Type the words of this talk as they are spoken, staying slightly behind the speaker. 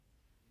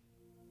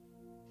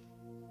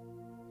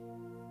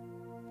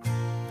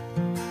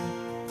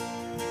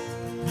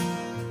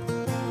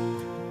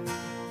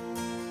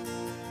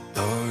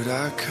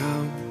I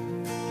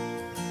come,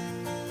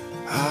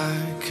 I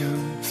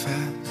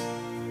confess,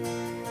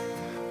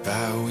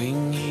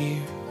 bowing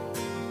here,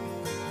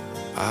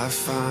 I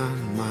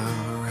find my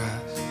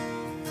rest.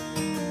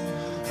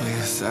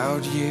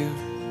 Without you,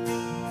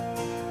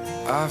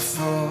 I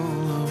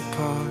fall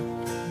apart.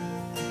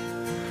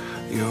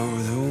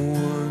 You're the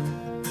one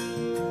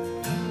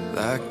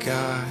that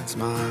guides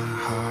my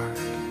heart.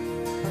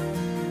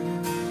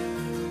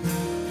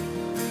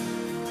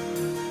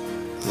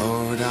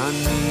 Lord, I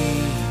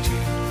need you.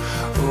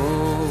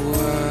 Oh,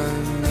 I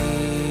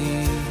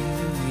need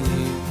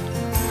you.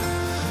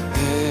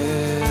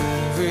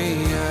 Every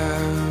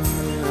hour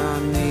I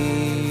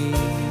need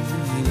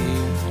you.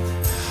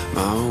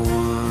 My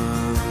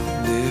one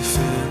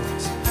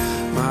defense,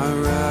 my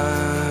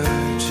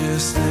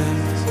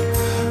righteousness.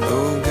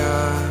 Oh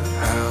God,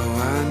 how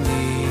I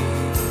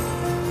need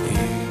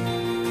you.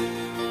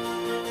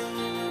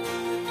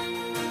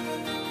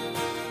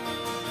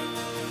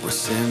 Where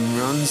sin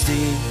runs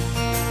deep,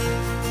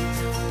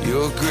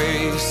 your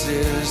grace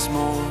is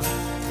more.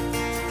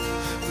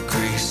 Where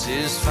grace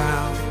is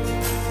found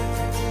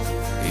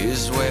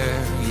is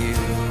where you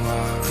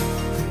are.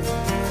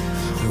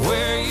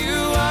 Where you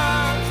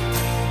are,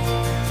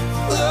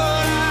 Lord,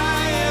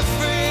 I am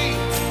free.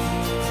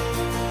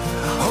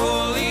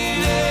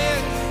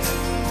 Holiness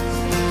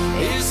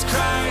is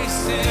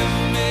Christ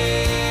in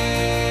me.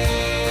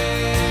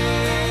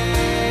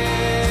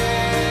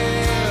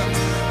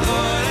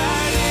 Lord, I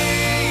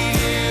need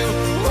you.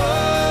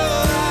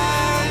 Oh, I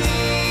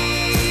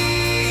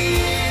need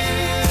you.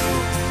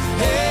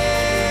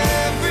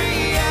 Every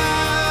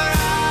hour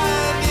I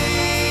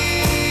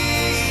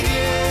need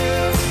you.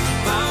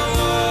 My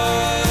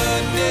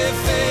one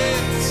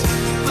defense,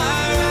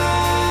 my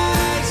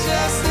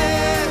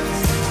righteousness.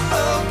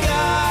 Oh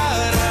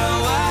God,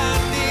 how I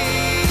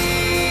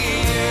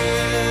need you.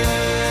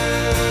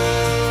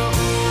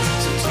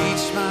 So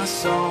teach my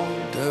soul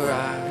to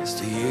rise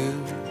to you.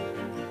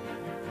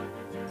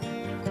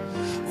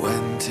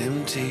 When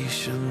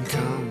temptation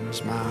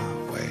comes my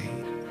way,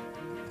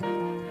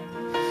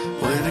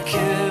 when I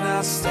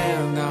cannot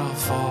stand, I'll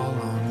fall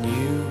on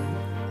you.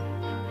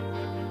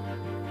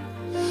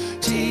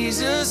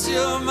 Jesus,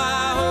 you're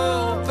my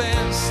hope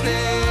and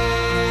stay.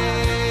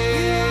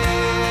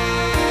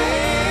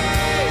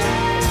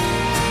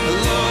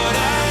 Lord, I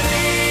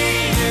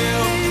need you.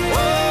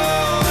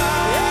 Oh, I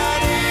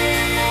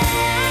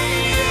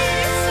need you.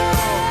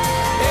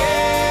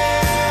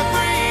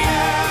 Every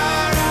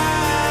hour I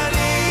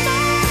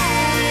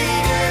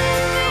need you.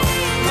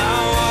 My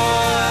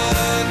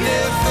one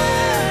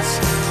defense,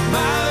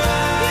 my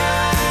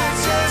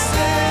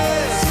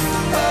righteousness.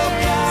 Oh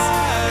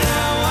God,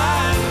 how I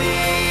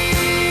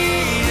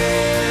need you.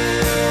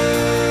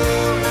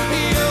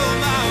 You're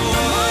my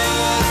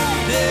one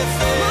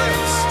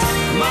defense,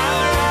 my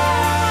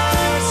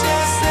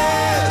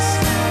righteousness.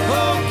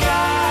 Oh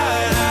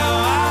God, how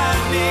I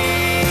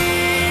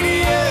need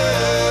you.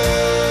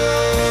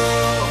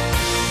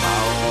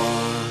 My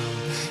one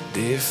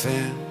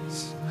defense,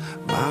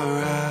 my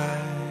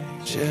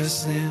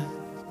righteousness.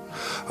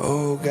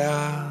 Oh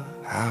God,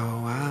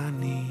 how I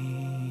need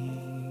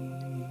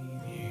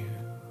you.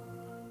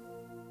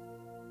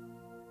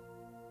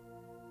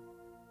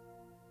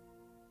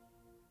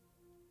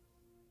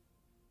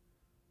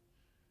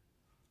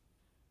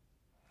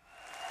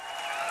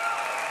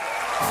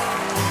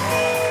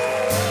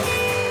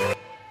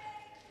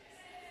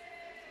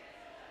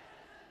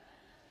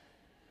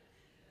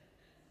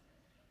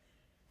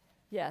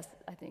 Yes,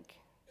 I think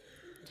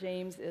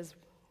James is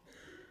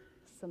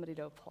somebody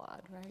to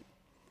applaud, right?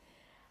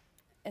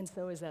 And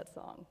so is that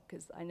song,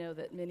 because I know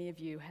that many of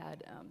you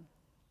had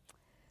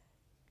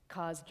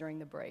cause during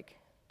the break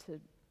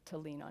to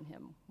lean on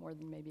him more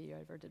than maybe you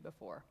ever did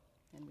before.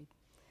 And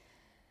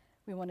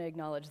we want to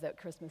acknowledge that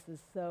Christmas is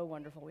so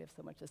wonderful. We have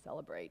so much to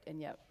celebrate,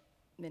 and yet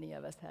many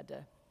of us had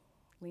to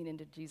lean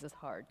into Jesus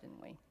hard,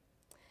 didn't we?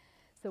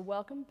 So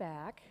welcome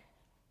back.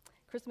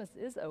 Christmas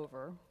is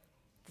over,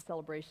 the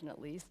celebration at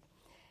least,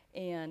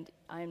 and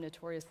I am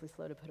notoriously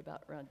slow to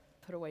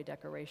put away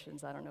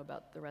decorations. I don't know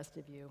about the rest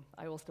of you.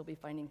 I will still be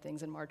finding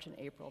things in March and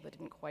April that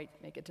didn't quite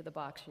make it to the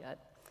box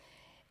yet.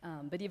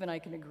 But even I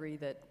can agree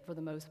that for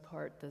the most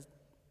part, the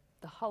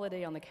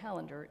holiday on the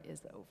calendar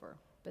is over.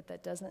 But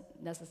that doesn't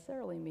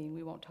necessarily mean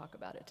we won't talk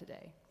about it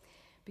today,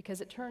 because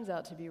it turns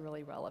out to be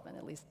really relevant.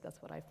 At least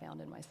that's what I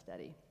found in my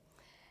study.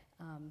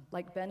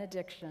 Like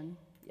benediction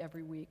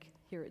every week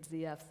here at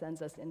ZF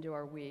sends us into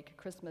our week,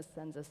 Christmas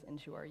sends us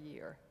into our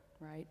year,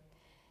 right?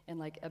 And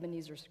like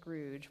Ebenezer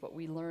Scrooge, what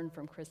we learn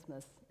from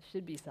Christmas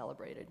should be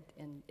celebrated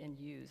and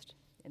used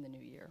in the new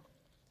year.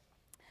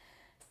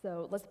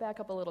 So let's back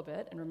up a little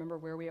bit and remember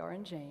where we are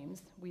in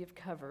James. We have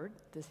covered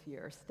this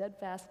year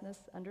steadfastness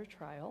under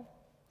trial,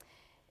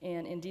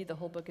 and indeed the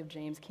whole book of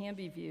James can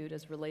be viewed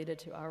as related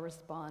to our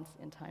response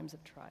in times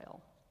of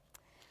trial.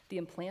 The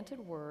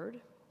implanted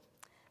word,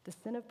 the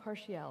sin of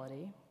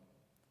partiality,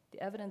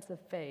 the evidence of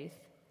faith,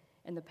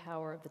 and the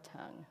power of the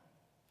tongue.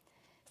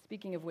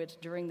 Speaking of which,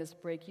 during this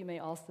break, you may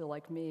also,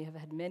 like me, have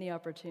had many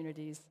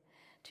opportunities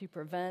to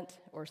prevent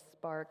or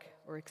spark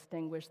or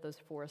extinguish those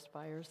forest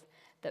fires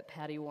that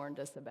Patty warned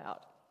us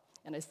about.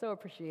 And I so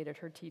appreciated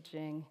her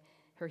teaching,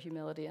 her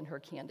humility, and her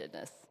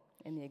candidness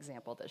in the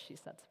example that she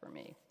sets for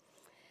me.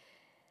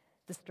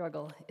 The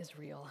struggle is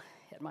real,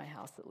 at my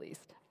house at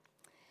least.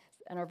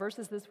 And our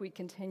verses this week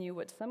continue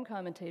what some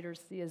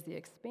commentators see as the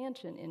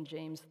expansion in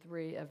James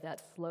 3 of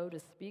that slow to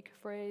speak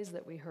phrase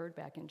that we heard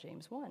back in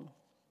James 1.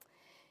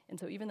 And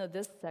so even though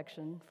this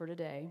section for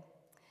today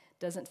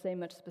doesn't say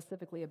much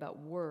specifically about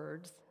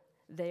words,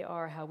 they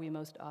are how we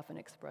most often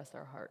express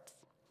our hearts.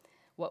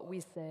 What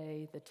we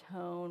say, the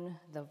tone,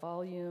 the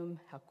volume,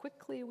 how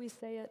quickly we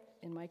say it,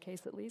 in my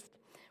case at least,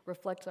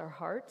 reflects our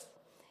hearts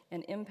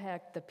and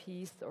impact the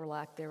peace or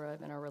lack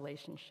thereof in our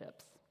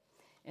relationships.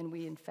 And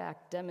we, in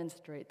fact,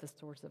 demonstrate the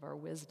source of our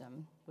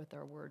wisdom with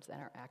our words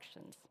and our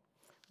actions,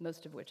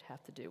 most of which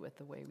have to do with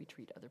the way we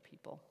treat other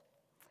people.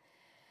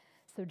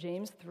 So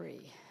James 3,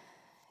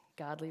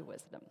 godly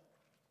wisdom.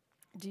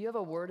 Do you have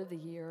a word of the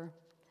year?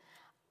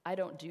 I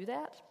don't do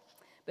that,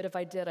 but if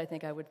I did, I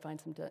think I would find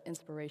some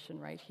inspiration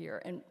right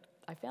here. And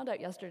I found out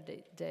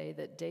yesterday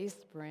that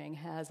Dayspring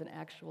has an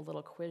actual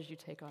little quiz you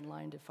take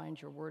online to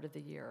find your word of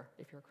the year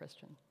if you're a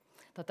Christian.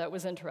 Thought that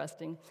was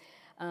interesting.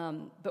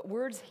 But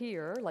words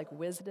here, like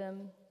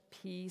wisdom,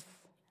 peace,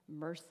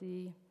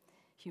 mercy,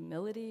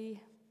 humility.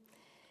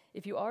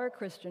 If you are a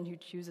Christian who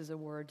chooses a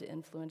word to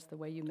influence the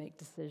way you make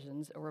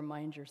decisions or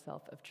remind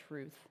yourself of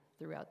truth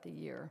throughout the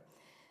year,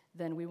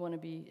 then we want to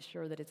be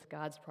sure that it's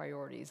God's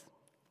priorities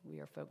we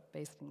are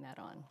basing that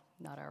on,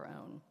 not our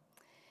own.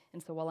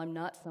 And so while I'm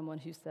not someone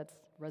who sets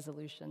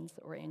resolutions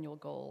or annual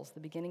goals, the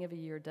beginning of a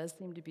year does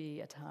seem to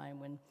be a time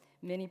when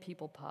many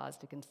people pause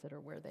to consider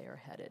where they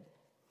are headed.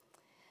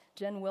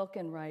 Jen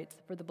Wilkin writes,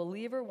 "For the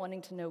believer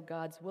wanting to know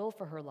God's will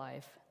for her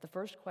life, the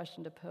first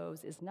question to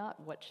pose is not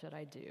what should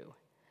I do,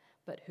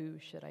 but who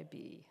should I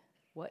be?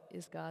 What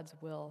is God's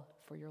will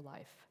for your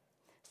life?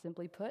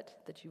 Simply put,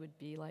 that you would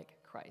be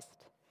like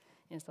Christ."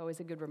 And it's always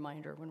a good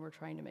reminder when we're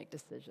trying to make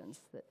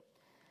decisions that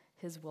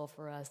His will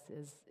for us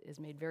is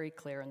made very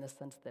clear in the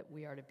sense that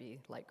we are to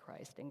be like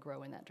Christ and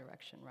grow in that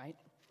direction, right?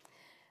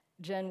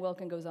 Jen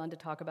Wilkin goes on to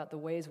talk about the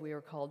ways we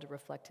are called to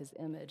reflect His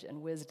image,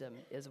 and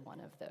wisdom is one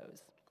of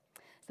those.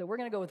 So we're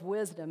going to go with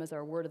wisdom as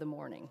our word of the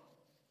morning.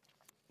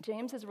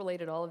 James has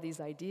related all of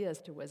these ideas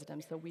to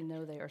wisdom, so we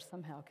know they are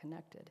somehow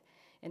connected.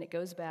 And it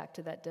goes back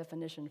to that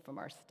definition from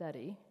our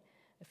study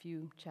a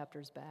few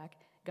chapters back,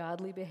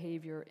 godly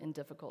behavior in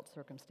difficult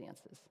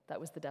circumstances. That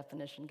was the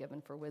definition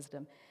given for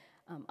wisdom.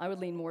 I would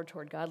lean more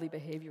toward godly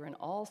behavior in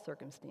all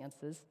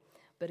circumstances,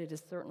 but it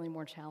is certainly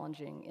more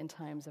challenging in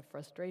times of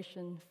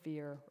frustration,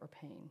 fear, or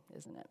pain,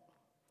 isn't it?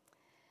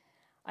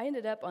 I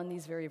ended up on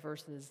these very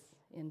verses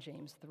in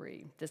James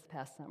 3 this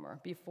past summer,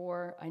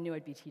 before I knew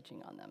I'd be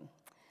teaching on them,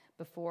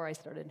 before I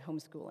started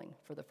homeschooling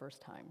for the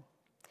first time.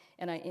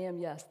 And I am,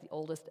 yes, the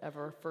oldest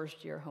ever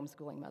first-year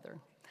homeschooling mother.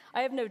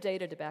 I have no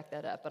data to back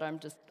that up, but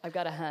I've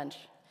got a hunch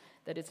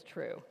that it's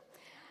true.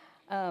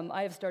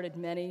 I have started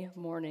many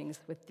mornings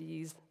with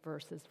these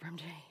verses from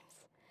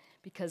James.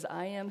 Because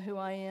I am who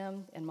I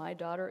am, and my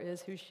daughter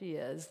is who she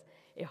is,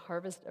 a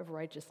harvest of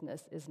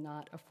righteousness is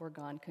not a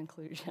foregone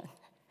conclusion.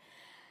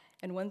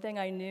 And one thing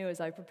I knew as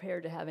I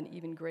prepared to have an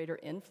even greater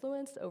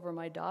influence over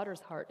my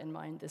daughter's heart and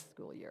mind this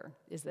school year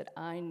is that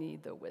I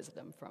need the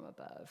wisdom from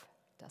above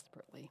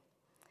desperately.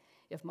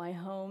 If my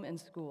home and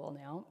school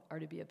now are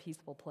to be a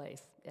peaceful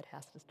place, it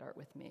has to start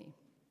with me.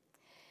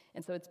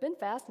 And so it's been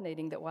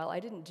fascinating that while I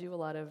didn't do a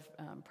lot of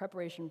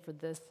preparation for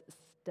this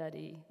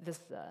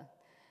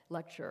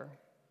lecture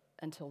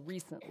until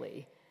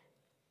recently,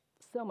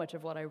 so much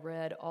of what I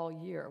read all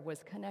year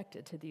was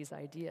connected to these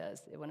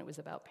ideas. When it was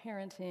about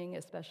parenting,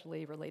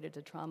 especially related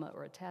to trauma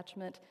or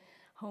attachment,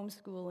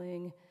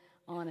 homeschooling,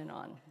 on and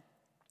on.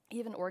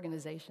 Even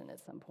organization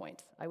at some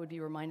points, I would be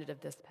reminded of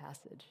this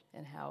passage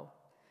and how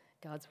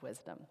God's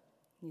wisdom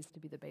needs to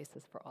be the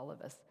basis for all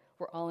of us.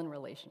 We're all in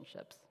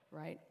relationships,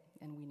 right?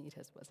 And we need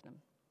His wisdom.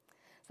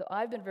 So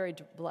I've been very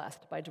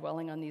blessed by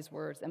dwelling on these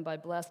words, and by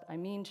blessed, I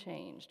mean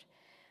changed.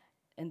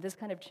 And this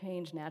kind of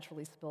change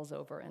naturally spills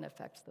over and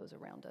affects those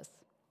around us.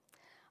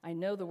 I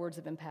know the words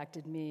have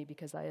impacted me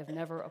because I have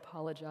never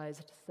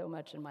apologized so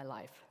much in my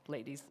life,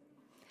 ladies.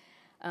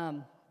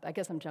 I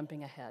guess I'm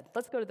jumping ahead.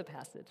 Let's go to the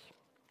passage.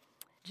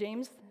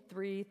 James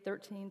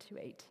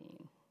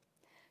 3:13-18.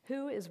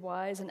 Who is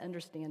wise and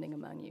understanding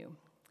among you?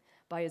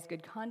 By his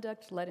good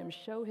conduct, let him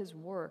show his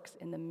works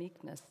in the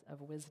meekness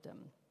of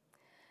wisdom.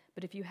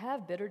 But if you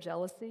have bitter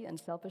jealousy and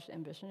selfish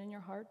ambition in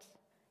your hearts,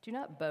 do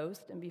not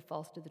boast and be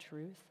false to the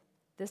truth.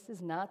 This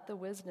is not the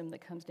wisdom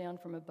that comes down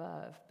from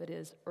above, but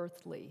is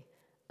earthly,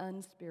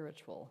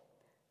 unspiritual,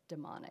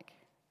 demonic.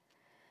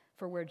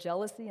 For where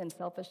jealousy and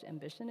selfish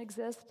ambition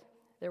exist,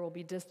 there will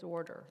be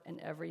disorder and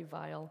every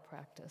vile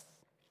practice.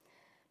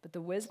 But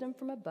the wisdom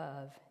from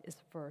above is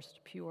first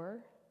pure,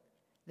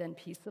 then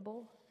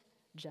peaceable,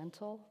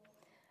 gentle,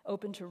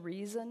 open to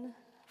reason,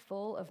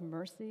 full of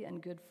mercy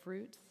and good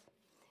fruits,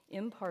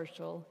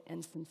 impartial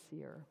and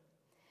sincere.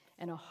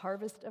 And a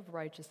harvest of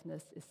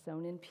righteousness is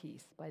sown in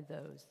peace by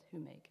those who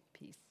make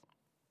peace.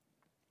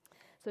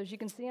 So as you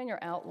can see on your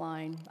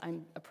outline,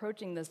 I'm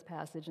approaching this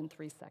passage in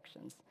 3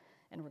 sections,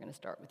 and we're going to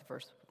start with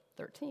verse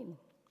 13,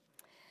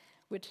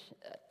 which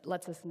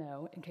lets us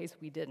know, in case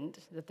we didn't,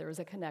 that there is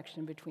a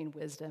connection between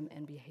wisdom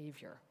and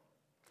behavior.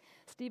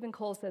 Stephen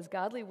Cole says,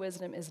 godly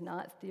wisdom is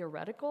not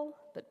theoretical,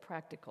 but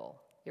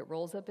practical. It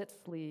rolls up its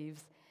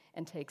sleeves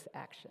and takes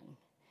action.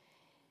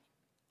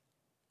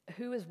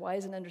 Who is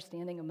wise and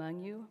understanding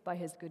among you? By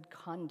his good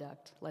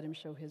conduct, let him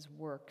show his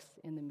works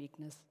in the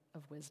meekness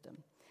of wisdom.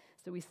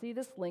 So we see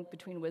this link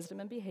between wisdom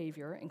and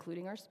behavior,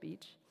 including our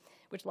speech,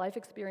 which life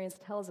experience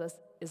tells us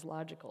is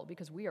logical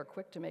because we are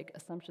quick to make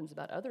assumptions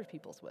about other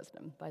people's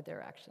wisdom by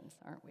their actions,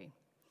 aren't we?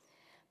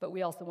 But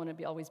we also want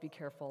to always be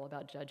careful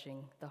about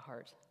judging the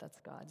heart. That's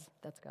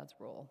God's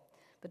role.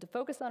 But to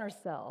focus on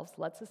ourselves,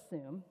 let's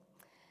assume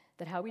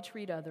that how we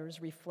treat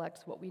others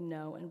reflects what we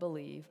know and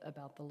believe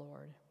about the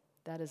Lord.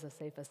 That is a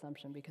safe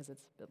assumption because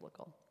it's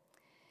biblical.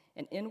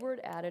 An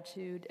inward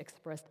attitude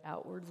expressed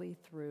outwardly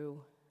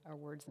through our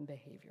words and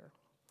behavior.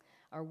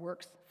 Our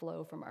works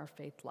flow from our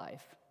faith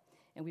life,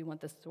 and we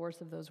want the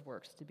source of those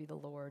works to be the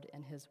Lord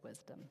and his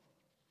wisdom.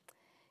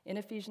 In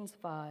Ephesians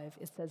 5,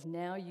 it says,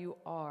 now you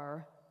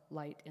are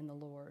light in the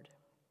Lord.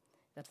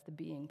 That's the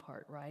being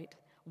part, right?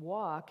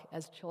 Walk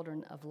as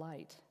children of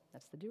light.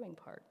 That's the doing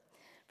part.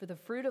 For the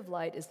fruit of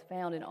light is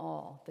found in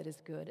all that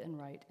is good and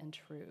right and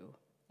true.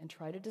 And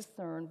try to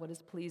discern what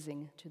is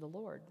pleasing to the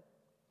Lord.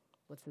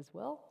 What's his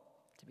will?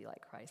 To be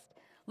like Christ.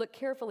 Look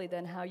carefully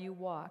then how you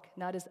walk,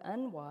 not as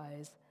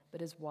unwise,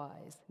 but as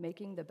wise,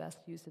 making the best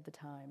use of the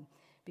time,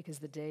 because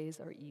the days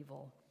are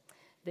evil.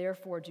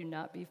 Therefore do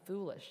not be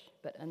foolish,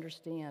 but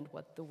understand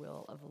what the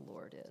will of the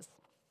Lord is.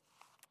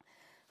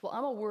 Well,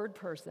 I'm a word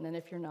person, and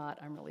if you're not,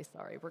 I'm really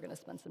sorry. We're going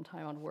to spend some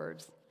time on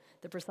words.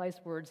 The precise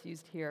words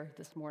used here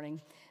this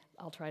morning,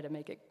 I'll try to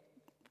make it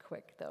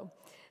quick, though.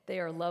 They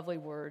are lovely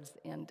words,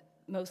 and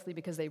mostly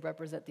because they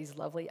represent these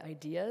lovely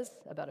ideas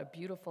about a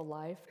beautiful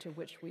life to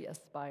which we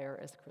aspire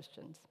as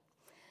Christians.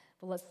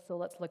 So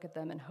let's look at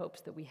them in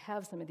hopes that we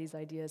have some of these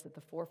ideas at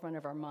the forefront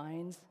of our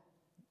minds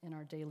in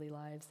our daily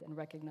lives and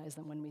recognize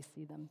them when we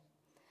see them.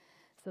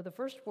 So the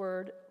first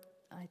word,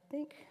 I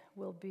think,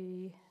 will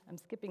be, I'm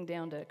skipping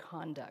down to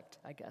conduct,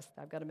 I guess.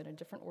 I've got them in a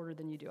different order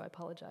than you do. I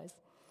apologize.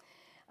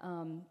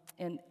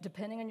 And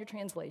depending on your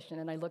translation,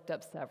 and I looked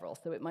up several,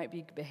 so it might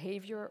be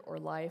behavior or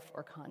life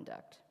or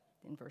conduct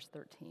in verse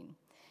 13.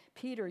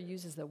 Peter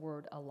uses the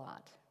word a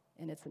lot,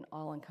 and it's an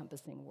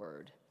all-encompassing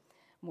word,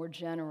 more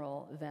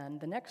general than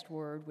the next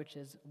word, which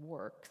is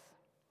works,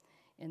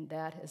 and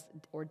that is,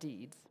 or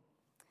deeds,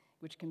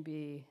 which can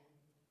be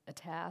a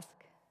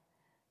task,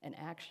 an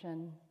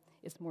action.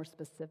 It's more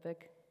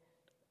specific.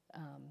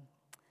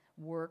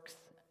 Works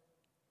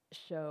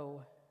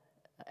show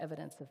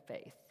evidence of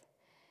faith.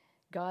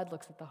 God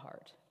looks at the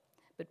heart,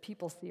 but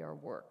people see our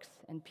works,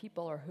 and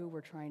people are who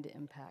we're trying to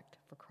impact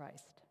for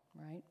Christ,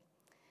 right?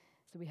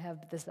 So we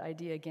have this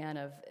idea again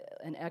of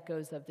an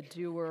echoes of the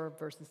doer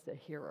versus the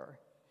hearer.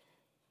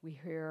 We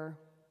hear,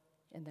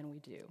 and then we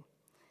do.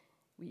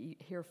 We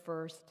hear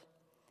first.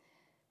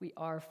 We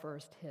are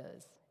first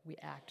his. We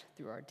act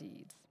through our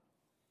deeds.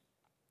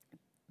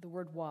 The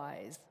word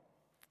wise,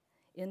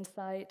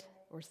 insight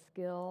or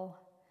skill,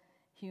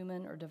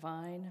 human or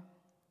divine,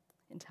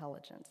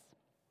 intelligence.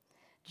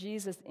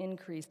 Jesus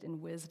increased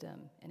in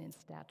wisdom and in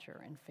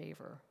stature and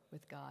favor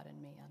with God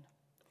and man.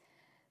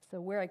 So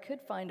where I could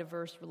find a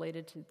verse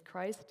related to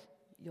Christ,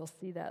 you'll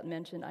see that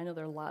mentioned. I know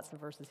there are lots of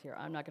verses here.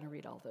 I'm not going to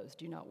read all those.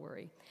 Do not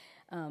worry.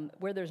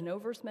 Where there's no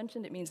verse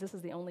mentioned, it means this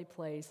is the only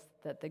place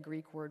that the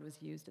Greek word was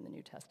used in the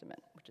New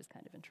Testament, which is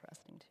kind of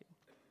interesting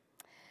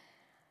too.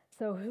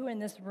 So who in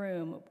this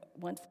room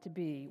wants to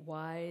be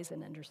wise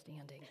and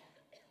understanding?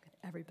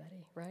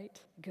 Everybody, right?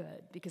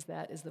 Good, because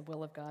that is the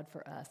will of God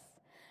for us.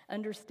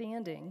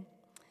 Understanding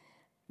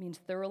means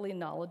thoroughly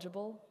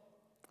knowledgeable,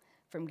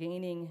 from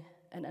gaining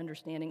an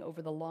understanding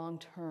over the long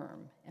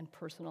term and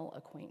personal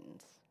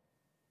acquaintance.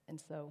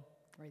 And so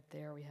right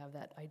there we have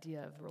that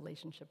idea of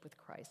relationship with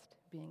Christ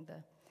being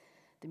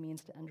the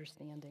means to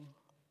understanding.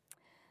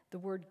 The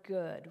word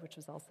good, which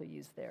was also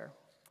used there,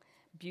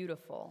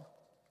 beautiful.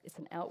 It's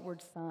an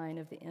outward sign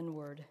of the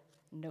inward,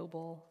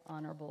 noble,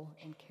 honorable,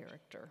 and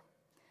character.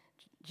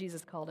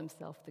 Jesus called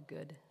himself the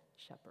Good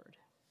Shepherd.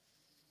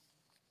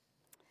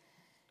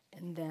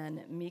 And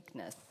then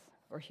meekness,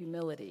 or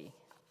humility,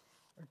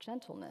 or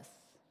gentleness,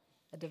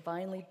 a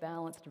divinely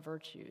balanced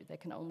virtue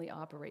that can only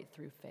operate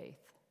through faith.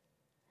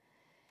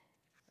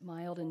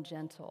 Mild and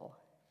gentle.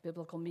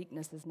 Biblical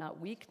meekness is not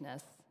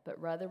weakness,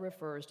 but rather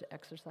refers to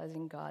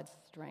exercising God's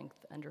strength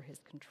under his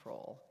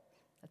control.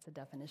 That's a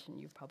definition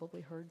you've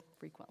probably heard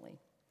frequently.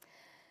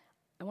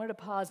 I wanted to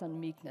pause on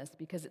meekness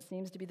because it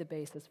seems to be the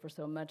basis for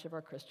so much of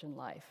our Christian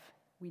life.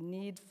 We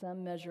need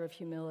some measure of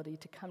humility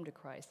to come to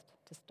Christ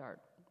to start,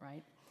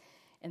 right?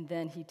 And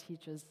then he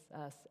teaches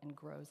us and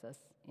grows us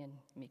in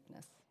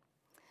meekness.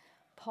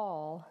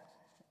 Paul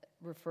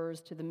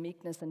refers to the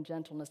meekness and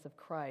gentleness of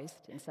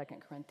Christ in 2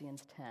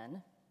 Corinthians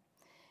 10.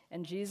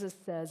 And Jesus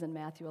says in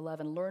Matthew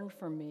 11, "Learn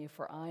from me,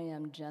 for I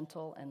am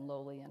gentle and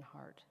lowly in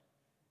heart."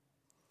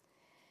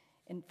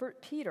 And for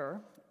Peter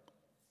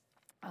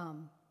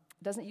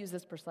doesn't use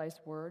this precise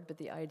word, but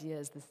the idea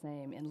is the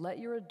same. And let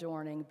your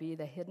adorning be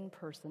the hidden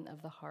person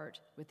of the heart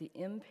with the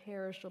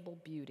imperishable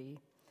beauty.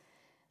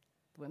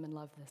 Women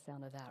love the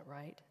sound of that,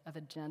 right? Of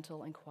a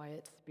gentle and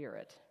quiet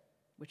spirit,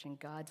 which in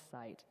God's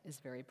sight is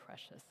very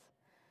precious.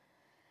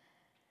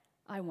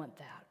 I want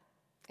that.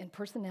 And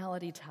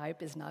personality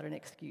type is not an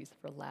excuse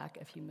for lack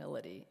of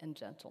humility and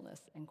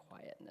gentleness and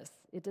quietness.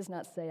 It does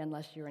not say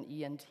unless you're an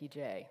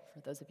ENTJ, for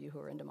those of you who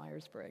are into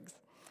Myers-Briggs.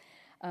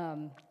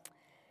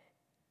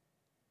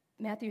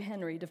 Matthew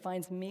Henry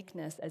defines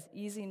meekness as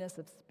easiness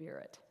of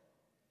spirit,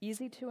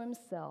 easy to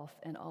himself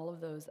and all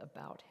of those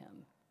about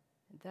him.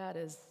 That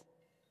is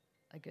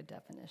a good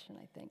definition,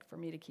 I think, for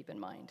me to keep in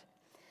mind.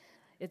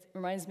 It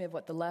reminds me of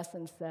what the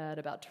lesson said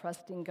about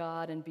trusting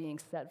God and being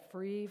set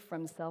free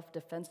from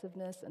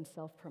self-defensiveness and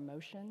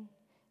self-promotion.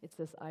 It's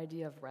this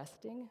idea of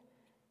resting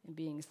and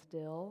being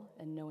still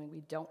and knowing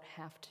we don't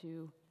have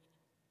to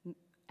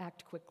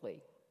act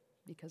quickly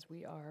because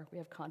we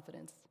have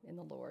confidence in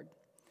the Lord.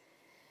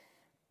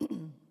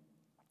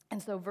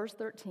 And so verse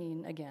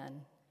 13,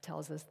 again,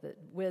 tells us that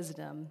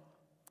wisdom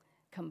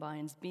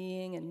combines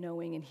being and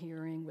knowing and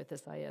hearing with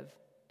this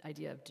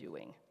idea of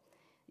doing.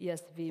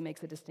 ESV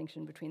makes a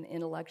distinction between the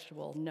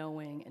intellectual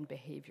knowing and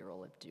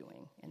behavioral of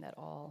doing, and that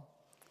all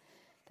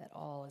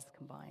is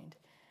combined.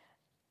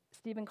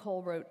 Stephen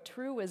Cole wrote,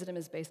 "True wisdom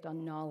is based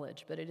on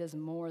knowledge, but it is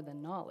more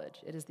than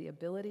knowledge. It is the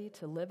ability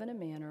to live in a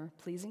manner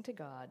pleasing to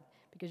God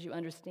because you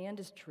understand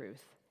His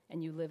truth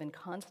and you live in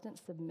constant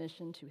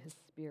submission to His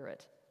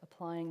Spirit,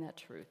 applying that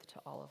truth to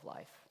all of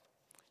life."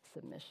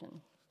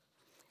 Submission,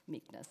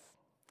 meekness.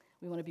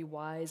 We want to be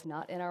wise,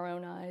 not in our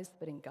own eyes,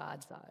 but in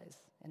God's eyes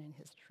and in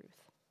His truth.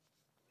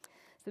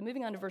 So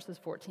moving on to verses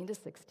 14 to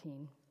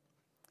 16,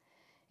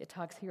 it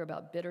talks here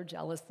about bitter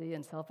jealousy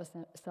and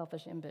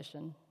selfish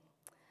ambition,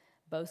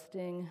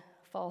 boasting,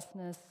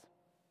 falseness,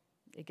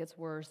 it gets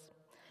worse,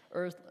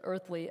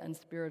 earthly,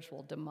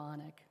 unspiritual,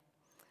 demonic,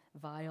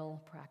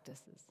 vile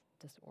practices,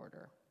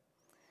 disorder.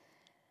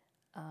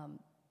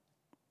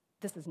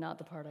 This is not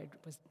the part I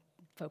was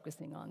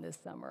focusing on this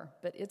summer,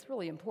 but it's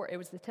really important. It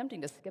was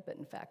tempting to skip it,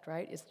 in fact,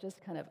 right? It's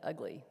just kind of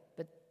ugly,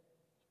 but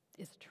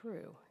it's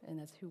true, and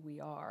that's who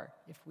we are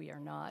if we are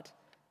not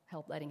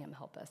letting Him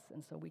help us,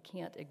 and so we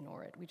can't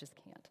ignore it. We just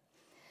can't.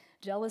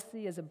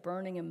 Jealousy is a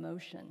burning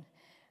emotion.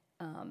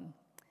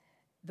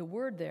 The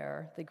word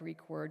there, the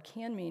Greek word,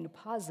 can mean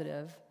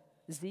positive,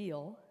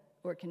 zeal,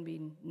 or it can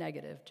mean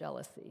negative,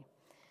 jealousy.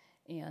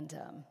 And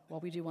while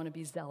we do want to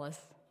be zealous,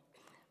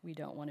 we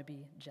don't want to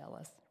be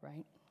jealous,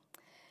 right?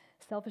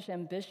 Selfish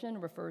ambition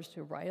refers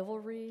to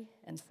rivalry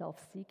and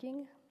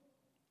self-seeking.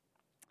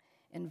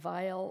 And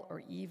vile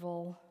or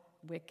evil,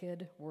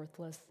 wicked,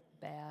 worthless,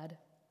 bad.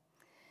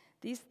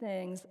 These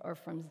things are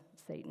from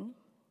Satan.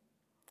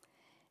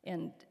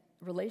 And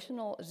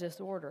relational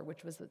disorder,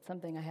 which was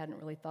something I hadn't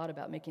really thought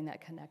about making that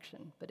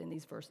connection, but in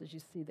these verses you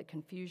see that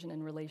confusion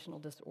and relational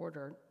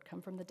disorder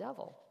come from the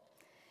devil.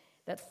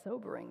 That's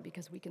sobering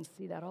because we can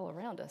see that all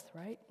around us,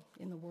 right?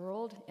 In the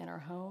world, in our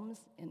homes,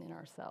 and in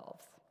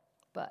ourselves.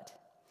 But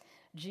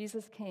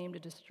Jesus came to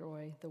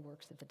destroy the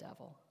works of the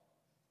devil.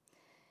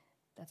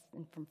 That's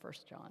from 1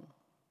 John.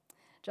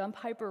 John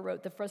Piper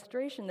wrote, "The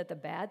frustration that the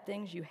bad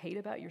things you hate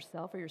about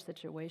yourself or your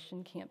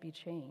situation can't be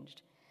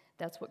changed.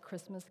 That's what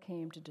Christmas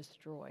came to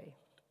destroy.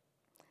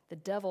 The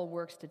devil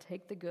works to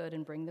take the good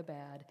and bring the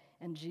bad,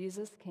 and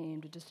Jesus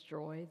came to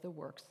destroy the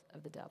works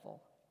of the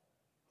devil."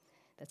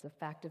 That's a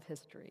fact of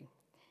history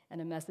and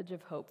a message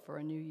of hope for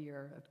a new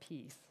year of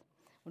peace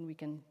when we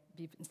can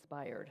be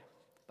inspired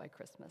by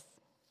Christmas.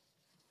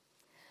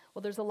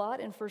 Well, there's a lot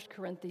in 1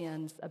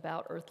 Corinthians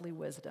about earthly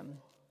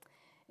wisdom,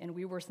 and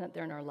we were sent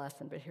there in our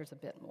lesson, but here's a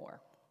bit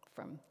more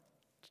from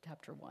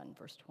chapter 1,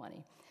 verse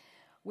 20.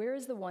 "Where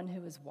is the one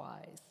who is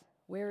wise?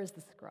 Where is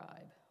the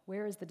scribe?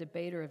 Where is the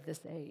debater of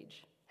this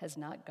age? Has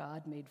not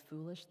God made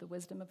foolish the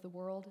wisdom of the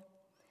world?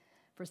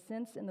 For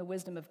since in the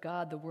wisdom of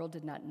God the world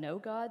did not know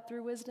God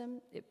through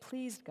wisdom, it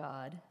pleased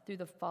God through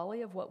the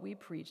folly of what we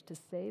preach to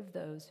save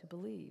those who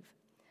believe.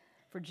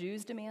 For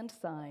Jews demand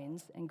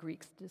signs and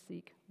Greeks to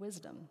seek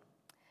wisdom.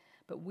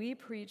 But we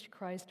preach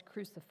Christ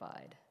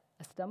crucified,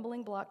 a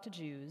stumbling block to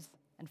Jews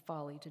and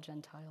folly to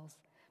Gentiles.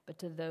 But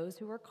to those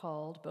who are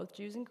called, both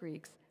Jews and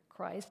Greeks,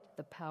 Christ,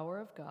 the power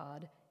of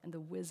God and the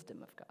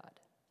wisdom of God.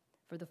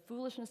 For the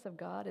foolishness of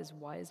God is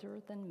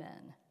wiser than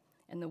men,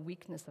 and the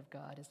weakness of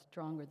God is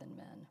stronger than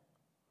men."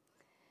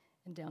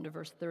 And down to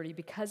verse 30,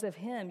 "Because of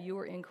him you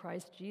are in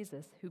Christ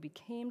Jesus, who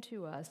became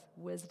to us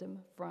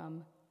wisdom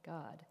from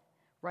God,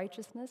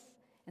 righteousness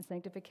and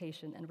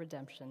sanctification and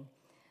redemption,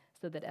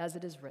 so that as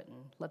it is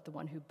written, let the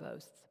one who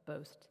boasts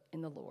boast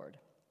in the Lord."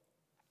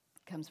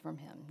 It comes from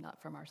him,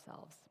 not from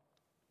ourselves.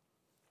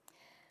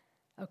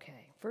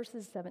 Okay,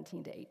 verses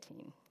 17 to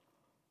 18.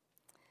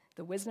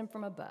 "The wisdom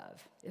from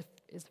above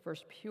is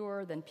first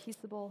pure, then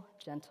peaceable,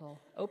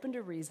 gentle, open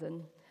to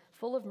reason,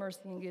 full of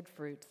mercy and good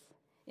fruits,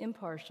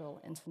 impartial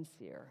and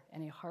sincere,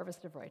 and a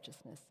harvest of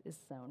righteousness is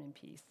sown in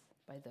peace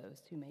by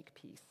those who make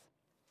peace."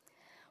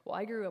 Well,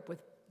 I grew up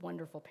with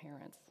wonderful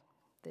parents,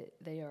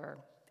 They are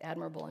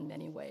admirable in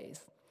many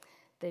ways.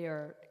 They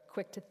are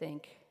quick to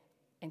think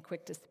and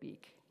quick to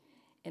speak.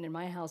 And in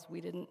my house,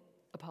 we didn't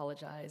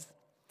apologize.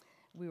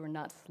 We were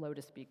not slow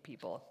to speak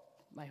people.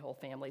 My whole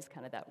family's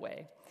kind of that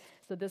way.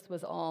 So this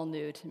was all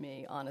new to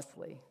me,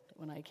 honestly,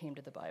 when I came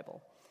to the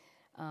Bible.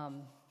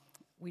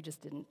 We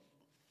just didn't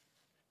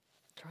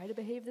try to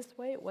behave this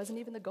way. It wasn't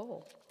even the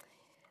goal.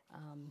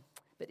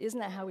 But isn't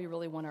that how we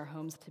really want our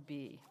homes to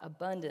be?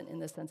 Abundant in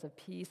the sense of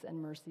peace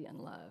and mercy and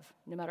love.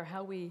 No matter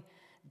how we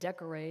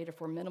decorate,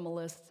 if we're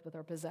minimalists with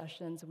our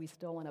possessions, we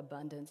still want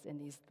abundance in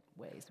these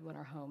ways. We want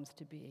our homes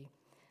to be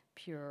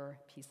pure,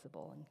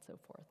 peaceable, and so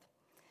forth.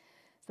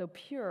 So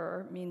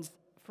pure means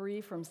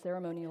free from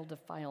ceremonial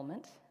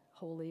defilement,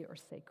 holy or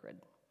sacred.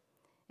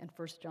 And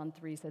 1 John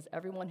 3 says,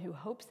 everyone who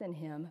hopes in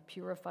him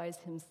purifies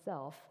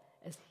himself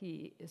as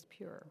he is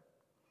pure.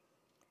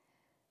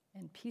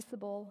 And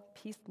peaceable,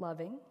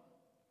 peace-loving.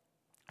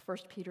 1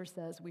 Peter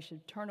says we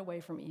should turn away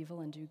from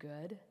evil and do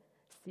good,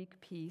 seek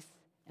peace,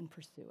 and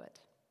pursue it.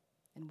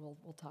 And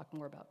we'll talk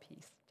more about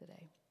peace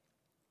today.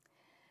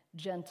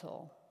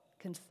 Gentle,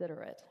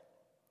 considerate,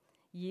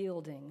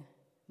 yielding,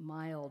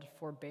 mild,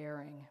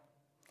 forbearing.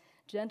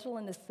 Gentle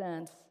in the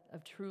sense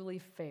of truly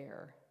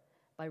fair,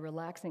 by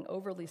relaxing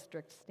overly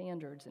strict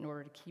standards in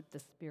order to keep the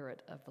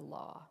spirit of the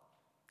law.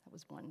 That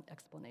was one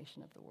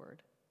explanation of the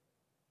word.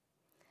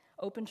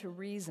 Open to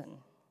reason,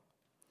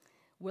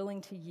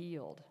 willing to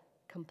yield,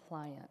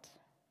 compliant,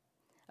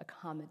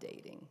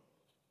 accommodating.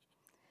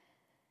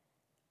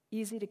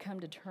 Easy to come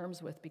to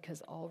terms with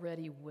because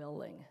already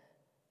willing.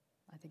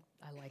 I think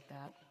I like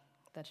that.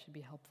 That should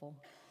be helpful.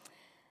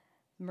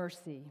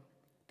 Mercy,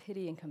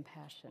 pity, and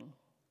compassion.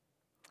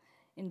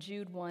 In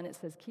Jude 1, it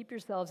says, keep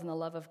yourselves in the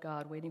love of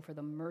God, waiting for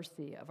the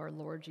mercy of our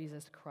Lord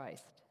Jesus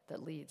Christ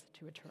that leads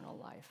to eternal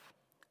life.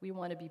 We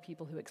want to be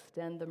people who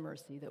extend the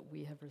mercy that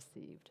we have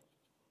received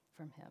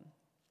from him.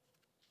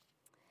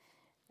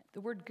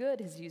 The word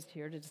good is used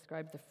here to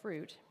describe the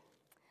fruit.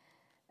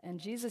 And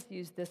Jesus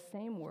used this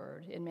same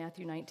word in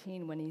Matthew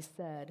 19 when he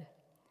said,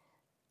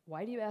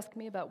 why do you ask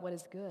me about what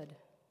is good?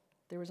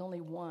 There is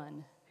only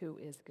one who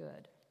is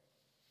good.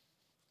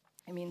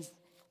 It means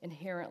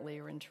inherently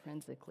or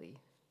intrinsically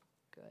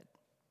good.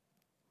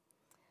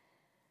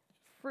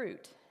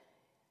 Fruit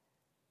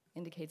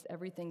indicates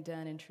everything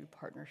done in true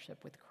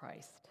partnership with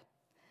Christ.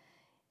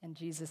 And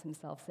Jesus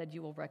himself said,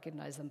 you will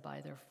recognize them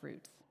by their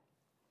fruits.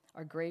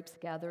 Are grapes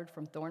gathered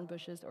from thorn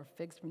bushes or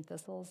figs from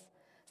thistles?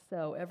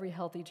 So every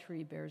healthy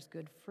tree bears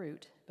good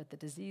fruit, but the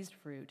diseased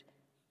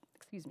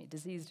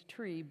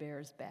tree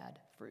bears bad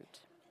fruit.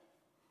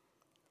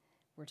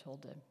 We're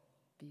told to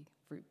be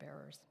fruit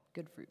bearers,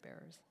 good fruit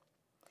bearers.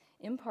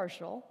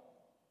 Impartial,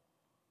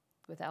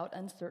 without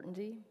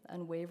uncertainty,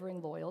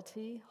 unwavering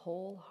loyalty,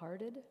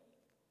 wholehearted.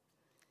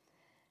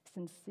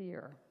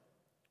 Sincere,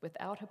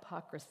 without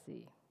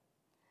hypocrisy,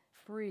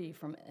 free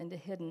from any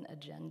hidden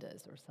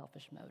agendas or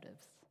selfish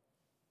motives.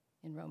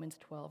 In Romans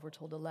 12, we're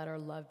told to let our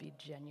love be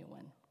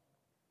genuine.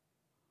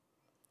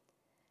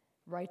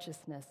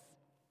 Righteousness,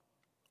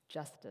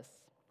 justice,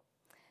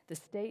 the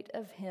state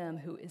of him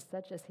who is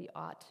such as he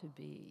ought to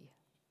be,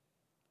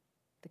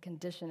 the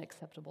condition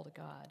acceptable to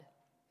God.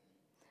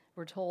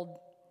 We're told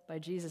by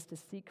Jesus to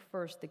seek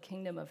first the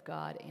kingdom of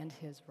God and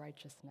his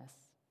righteousness.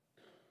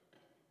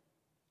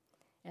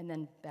 And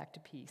then back to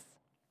peace.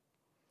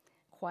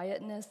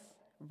 Quietness,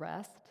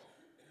 rest,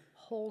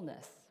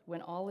 wholeness,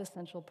 when all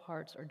essential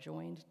parts are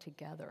joined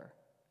together.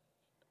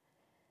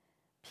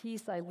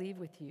 Peace I leave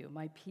with you,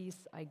 my peace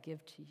I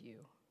give to you,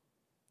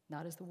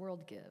 not as the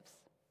world gives,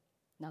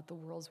 not the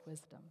world's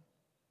wisdom,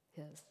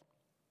 his.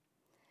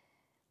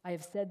 I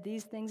have said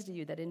these things to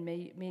you that in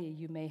me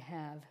you may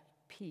have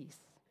peace.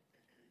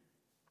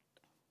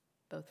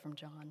 Both from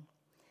John.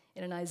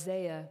 And in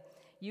Isaiah,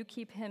 you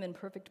keep him in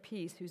perfect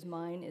peace whose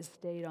mind is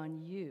stayed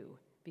on you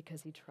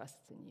because he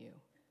trusts in you.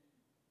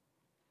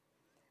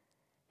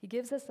 He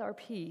gives us our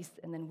peace,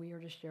 and then we are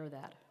to share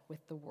that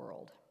with the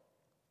world.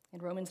 In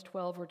Romans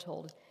 12, we're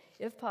told,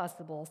 if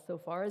possible, so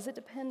far as it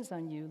depends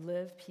on you,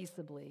 live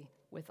peaceably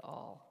with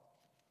all.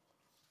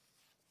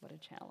 What a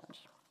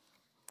challenge.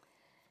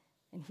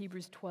 In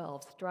Hebrews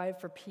 12, strive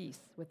for peace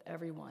with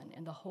everyone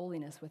and the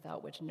holiness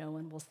without which no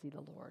one will see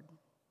the Lord.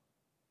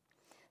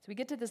 So we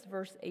get to this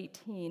verse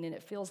 18, and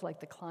it feels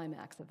like the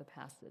climax of the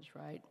passage,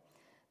 right?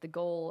 The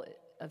goal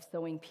of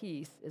sowing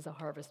peace is a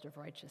harvest of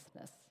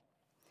righteousness.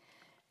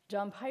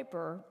 John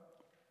Piper,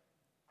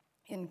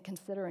 in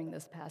considering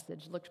this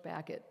passage, looked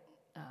back at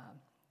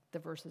the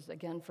verses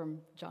again from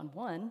John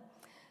 1,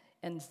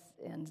 and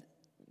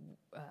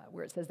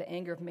where it says the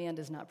anger of man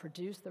does not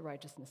produce the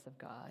righteousness of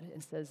God,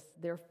 and says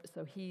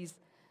so he's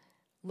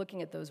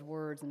looking at those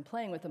words and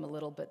playing with them a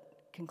little, but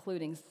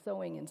concluding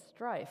sowing in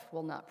strife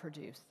will not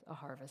produce a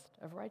harvest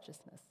of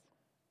righteousness.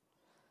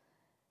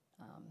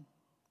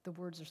 The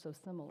words are so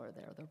similar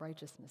there, the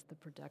righteousness, the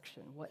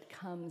production, what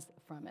comes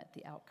from it,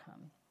 the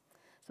outcome.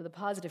 So the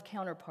positive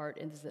counterpart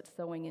is that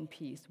sowing in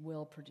peace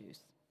will produce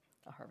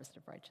a harvest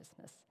of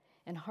righteousness.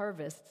 And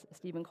harvests,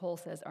 Stephen Cole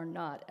says, are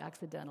not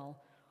accidental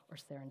or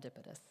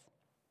serendipitous.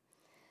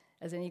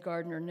 As any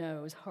gardener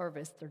knows,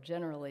 harvests are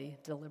generally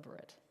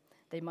deliberate.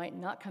 They might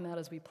not come out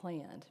as we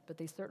planned, but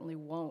they certainly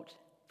won't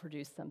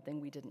produce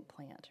something we didn't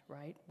plant,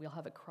 right? We'll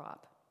have a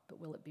crop, but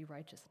will it be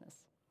righteousness?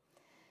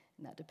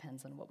 And that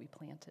depends on what we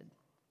planted.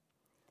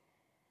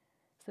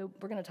 So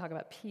we're going to talk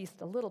about peace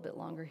a little bit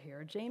longer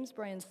here. James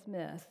Bryan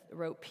Smith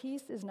wrote,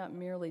 "Peace is not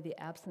merely the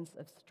absence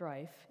of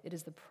strife, it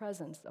is the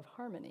presence of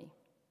harmony."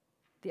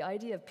 The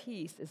idea of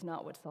peace is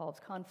not what solves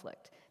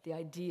conflict, the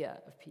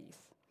idea of peace.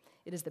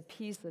 It is the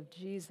peace of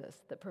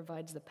Jesus that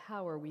provides the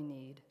power we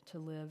need to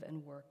live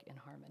and work in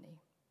harmony.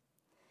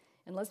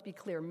 And let's be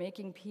clear,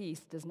 making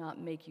peace does not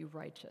make you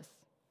righteous,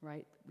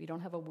 right? We don't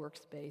have a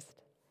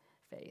works-based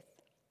faith.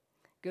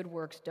 Good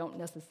works don't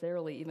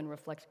necessarily even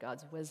reflect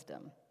God's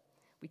wisdom.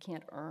 We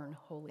can't earn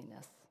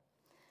holiness.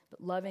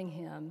 But loving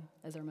Him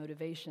as our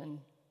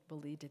motivation will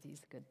lead to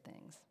these good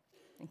things,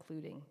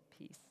 including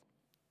peace.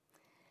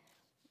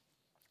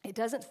 It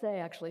doesn't say,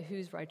 actually,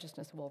 whose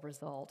righteousness will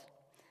result.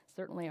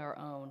 Certainly our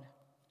own.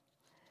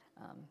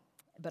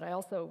 But I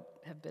also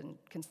have been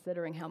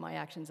considering how my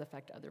actions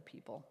affect other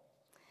people.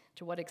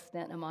 To what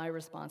extent am I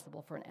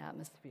responsible for an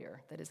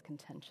atmosphere that is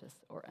contentious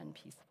or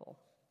unpeaceful?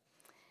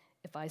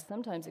 If I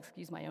sometimes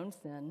excuse my own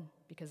sin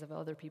because of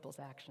other people's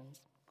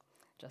actions,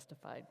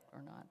 justified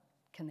or not,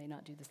 can they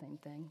not do the same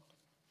thing?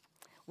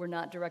 We're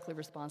not directly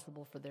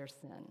responsible for their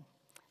sin,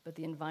 but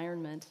the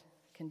environment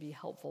can be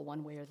helpful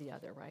one way or the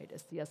other, right?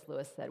 As C.S.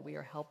 Lewis said, we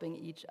are helping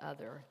each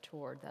other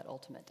toward that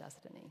ultimate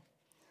destiny.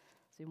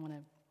 So you want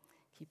to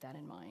keep that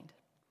in mind.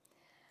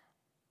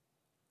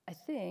 I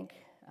think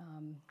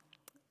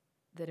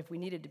that if we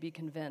needed to be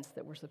convinced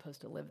that we're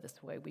supposed to live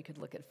this way, we could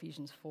look at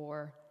Ephesians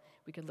 4,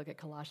 we could look at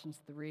Colossians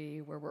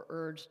 3, where we're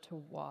urged to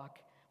walk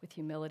with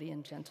humility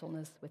and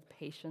gentleness, with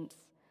patience,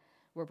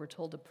 where we're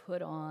told to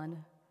put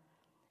on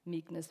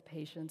meekness,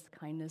 patience,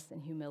 kindness,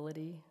 and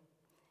humility,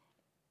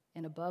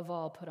 and above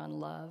all, put on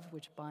love,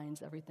 which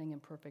binds everything in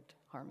perfect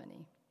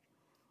harmony.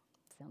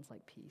 Sounds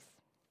like peace.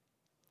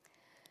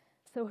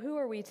 So who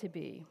are we to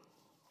be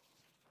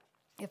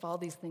if all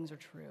these things are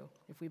true,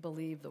 if we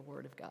believe the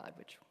Word of God,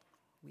 which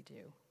we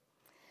do?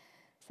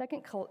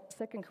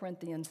 2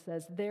 Corinthians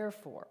says,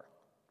 "Therefore,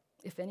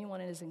 if anyone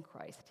is in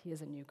Christ, he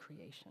is a new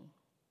creation.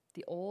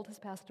 The old has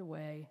passed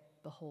away,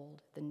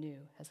 behold, the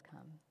new has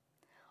come.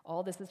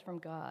 All this is from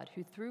God,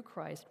 who through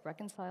Christ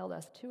reconciled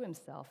us to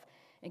himself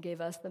and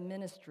gave us the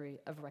ministry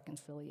of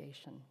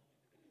reconciliation.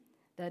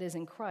 That is,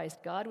 in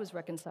Christ, God was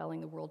reconciling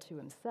the world to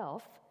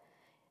himself,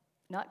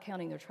 not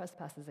counting their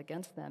trespasses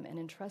against them, and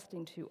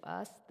entrusting to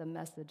us the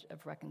message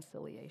of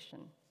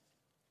reconciliation.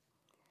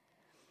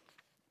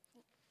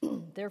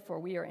 Therefore,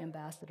 we are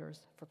ambassadors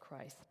for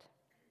Christ,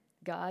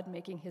 God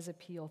making his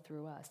appeal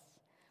through us.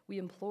 We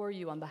implore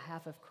you on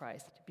behalf of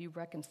Christ, be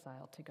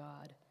reconciled to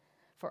God.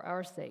 For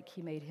our sake,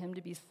 he made him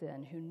to be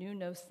sin who knew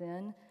no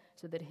sin,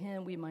 so that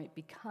him we might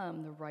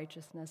become the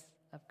righteousness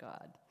of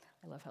God."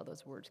 I love how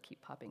those words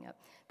keep popping up.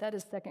 That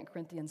is 2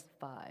 Corinthians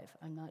 5.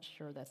 I'm not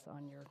sure that's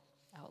on your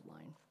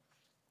outline.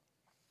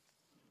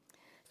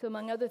 So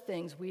among other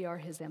things, we are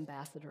his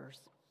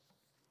ambassadors.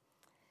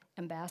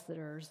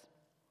 Ambassadors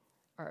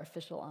are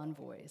official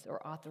envoys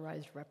or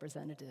authorized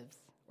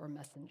representatives or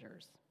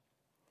messengers.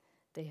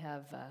 They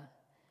have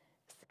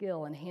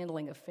skill in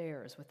handling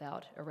affairs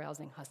without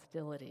arousing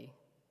hostility.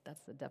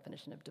 That's the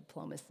definition of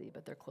diplomacy,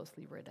 but they're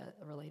closely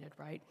related,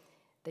 right?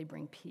 They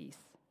bring peace.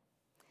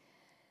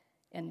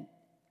 And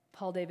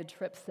Paul David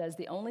Tripp says,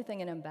 the only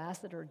thing an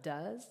ambassador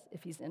does,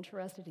 if he's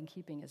interested in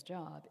keeping his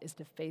job, is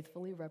to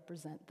faithfully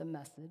represent the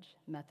message,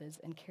 methods,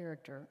 and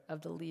character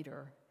of the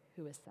leader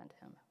who has sent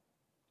him.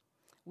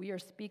 We are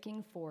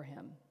speaking for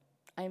him.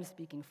 I am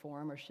speaking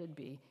for him, or should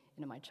be,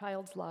 in my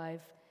child's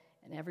life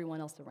and everyone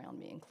else around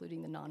me,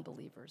 including the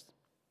non-believers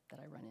that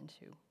I run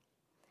into.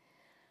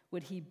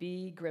 Would he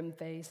be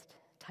grim-faced,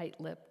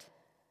 tight-lipped,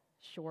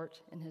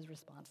 short in his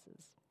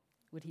responses?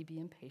 Would he be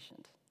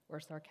impatient or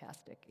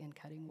sarcastic in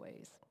cutting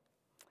ways?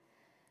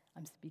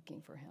 I'm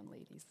speaking for him,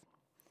 ladies.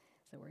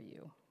 So are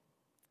you.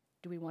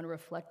 Do we want to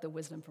reflect the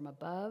wisdom from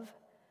above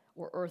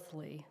or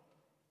earthly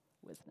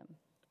wisdom?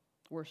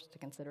 Worse to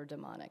consider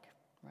demonic,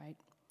 right?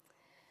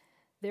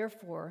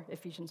 Therefore,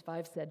 Ephesians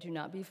 5 said, do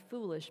not be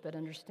foolish, but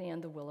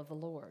understand the will of the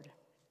Lord.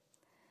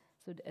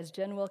 So as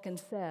Jen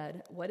Wilkins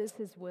said, what is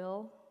his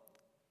will?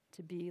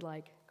 To be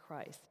like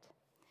Christ.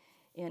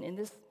 And in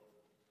this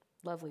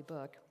lovely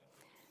book,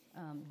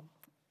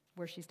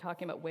 where she's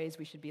talking about ways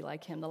we should be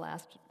like him, the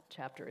last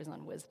chapter is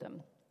on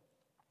wisdom.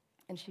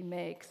 And she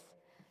makes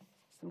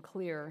some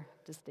clear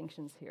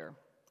distinctions here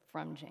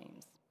from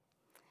James.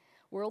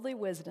 Worldly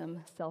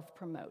wisdom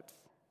self-promotes.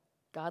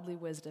 Godly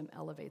wisdom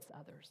elevates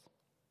others.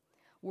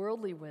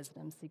 Worldly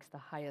wisdom seeks the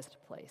highest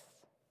place.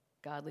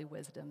 Godly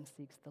wisdom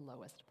seeks the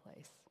lowest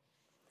place.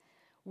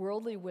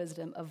 Worldly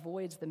wisdom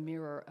avoids the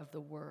mirror of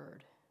the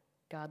word.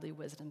 Godly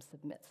wisdom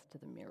submits to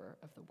the mirror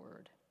of the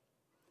word.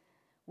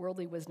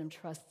 Worldly wisdom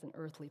trusts in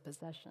earthly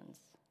possessions.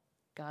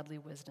 Godly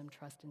wisdom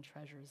trusts in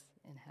treasures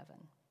in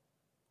heaven.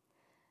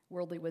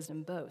 Worldly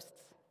wisdom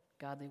boasts.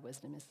 Godly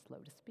wisdom is slow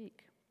to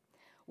speak.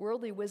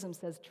 Worldly wisdom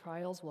says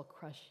trials will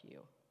crush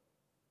you.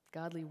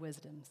 Godly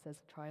wisdom says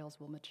trials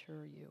will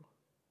mature you.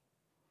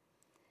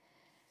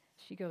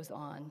 She goes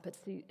on, but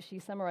she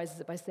summarizes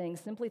it by saying,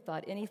 simply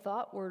thought, any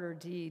thought, word, or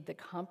deed that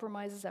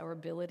compromises our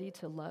ability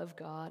to love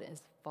God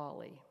is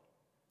folly,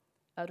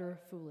 utter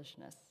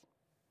foolishness,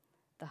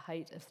 the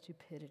height of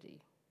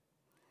stupidity.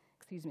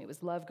 It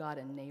was love God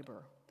and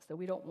neighbor. So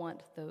we don't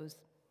want those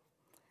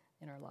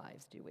in our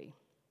lives, do we?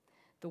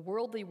 The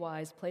worldly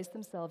wise place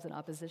themselves in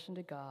opposition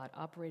to God,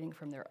 operating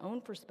from their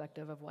own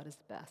perspective of what is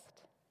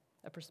best,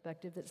 a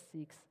perspective that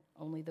seeks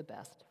only the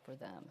best for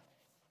them.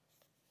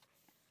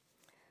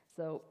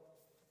 So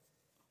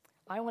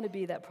I want to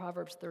be that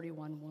Proverbs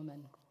 31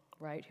 woman,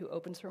 right, who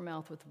opens her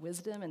mouth with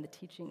wisdom and the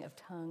teaching of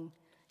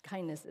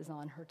kindness is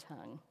on her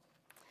tongue.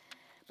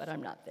 But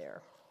I'm not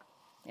there.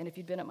 And if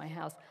you'd been at my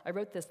house, I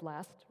wrote this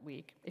last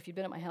week. If you'd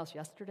been at my house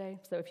yesterday,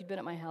 so if you'd been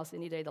at my house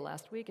any day the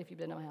last week, if you'd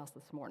been at my house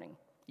this morning,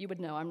 you would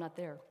know I'm not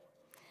there.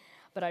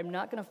 But I'm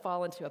not going to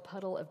fall into a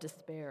puddle of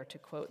despair, to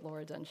quote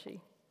Laura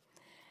Dunshee,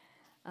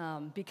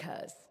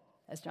 because,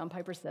 as John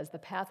Piper says, the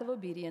path of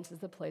obedience is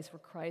the place where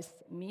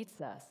Christ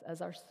meets us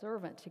as our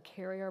servant to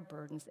carry our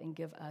burdens and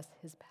give us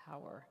his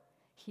power.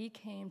 He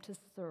came to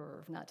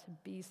serve, not to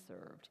be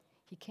served.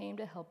 He came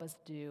to help us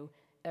do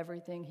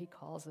everything he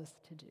calls us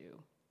to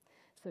do.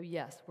 So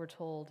yes, we're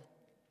told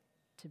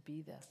to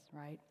be this,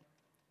 right?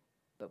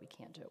 But we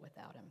can't do it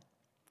without him.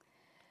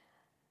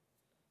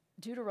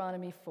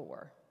 Deuteronomy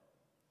 4.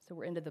 So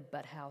we're into the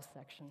but how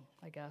section,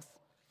 I guess.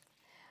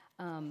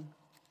 I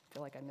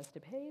feel like I missed a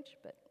page,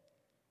 but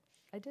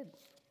I didn't.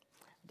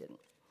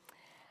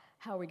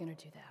 How are we going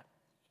to do that?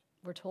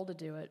 We're told to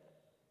do it.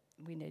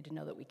 We need to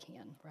know that we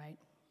can, right?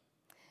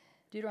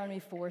 Deuteronomy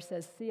 4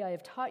 says, see, I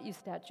have taught you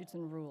statutes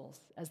and rules,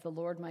 as the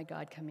Lord my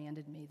God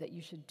commanded me, that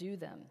you should do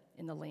them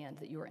in the land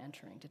that you are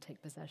entering to take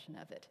possession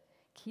of it.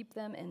 Keep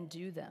them and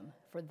do them,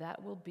 for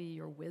that will be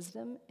your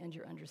wisdom and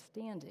your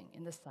understanding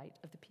in the sight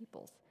of the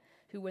peoples,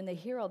 who, when they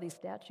hear all these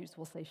statutes,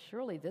 will say,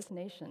 surely this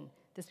nation,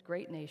 this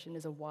great nation,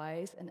 is a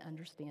wise and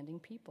understanding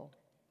people.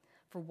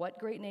 For what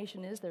great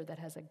nation is there that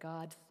has a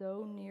God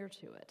so near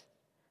to it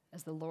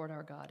as the Lord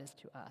our God is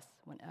to us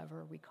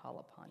whenever we call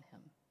upon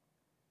him?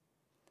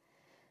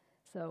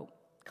 So,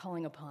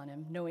 calling upon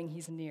him, knowing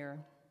he's near,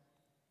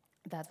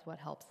 that's what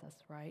helps us,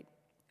 right?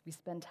 We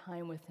spend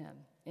time with him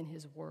in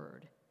his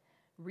word,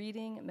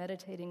 reading,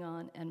 meditating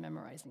on, and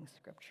memorizing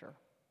scripture.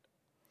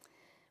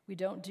 We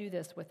don't do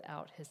this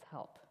without his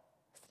help.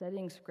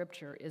 Studying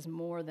scripture is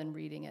more than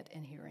reading it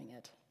and hearing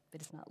it,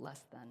 but it's not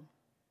less than.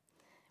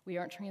 We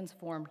aren't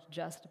transformed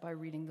just by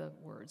reading the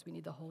words. We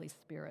need the Holy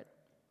Spirit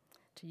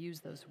to use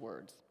those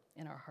words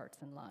in our hearts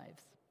and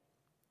lives.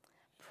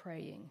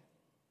 Praying.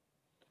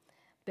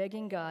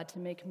 Begging God to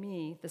make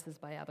me, this is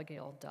by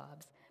Abigail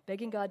Dobbs,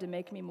 begging God to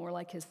make me more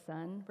like his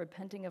son,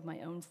 repenting of my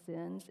own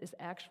sins, is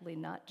actually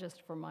not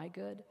just for my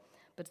good,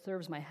 but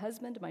serves my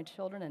husband, my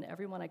children, and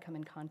everyone I come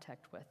in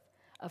contact with.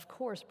 Of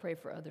course, pray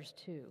for others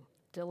too,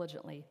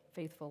 diligently,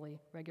 faithfully,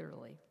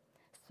 regularly.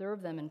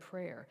 Serve them in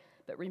prayer.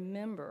 But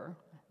remember,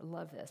 I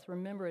love this,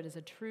 remember it is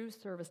a true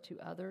service to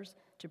others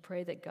to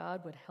pray that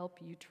God would help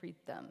you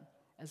treat them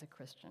as a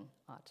Christian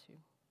ought to.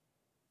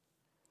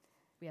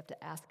 We have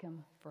to ask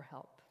him for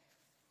help,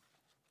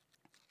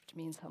 which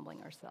means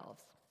humbling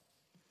ourselves.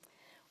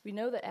 We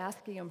know that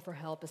asking him for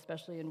help,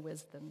 especially in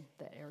wisdom,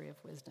 the area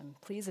of wisdom,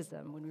 pleases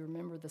him when we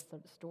remember the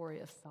story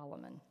of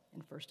Solomon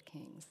in 1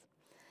 Kings.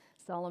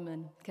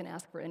 Solomon can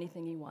ask for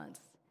anything he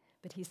wants,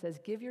 but he says,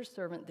 give your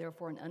servant,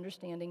 therefore, an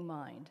understanding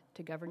mind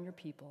to govern your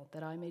people,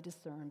 that I may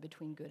discern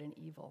between good and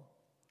evil.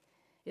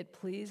 It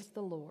pleased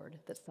the Lord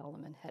that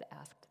Solomon had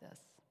asked this.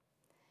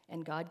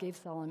 And God gave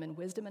Solomon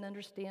wisdom and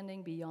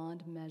understanding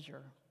beyond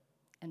measure,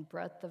 and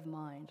breadth of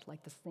mind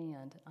like the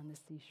sand on the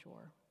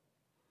seashore.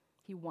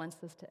 He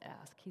wants us to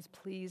ask. He's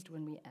pleased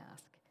when we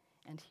ask,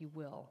 and he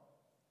will.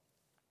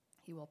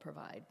 He will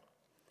provide.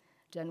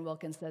 Jen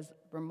Wilkins says,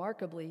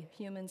 remarkably,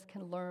 humans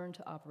can learn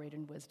to operate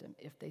in wisdom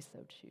if they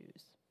so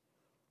choose.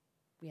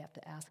 We have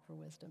to ask for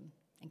wisdom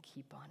and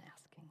keep on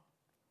asking.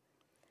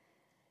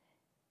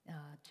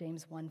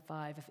 James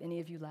 1:5, if any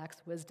of you lacks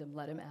wisdom,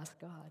 let him ask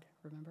God,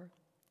 remember?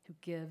 Who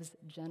gives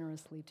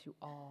generously to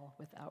all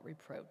without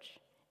reproach,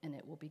 and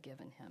it will be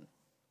given him.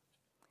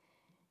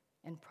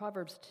 And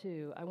Proverbs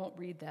 2, I won't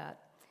read that,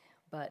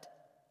 but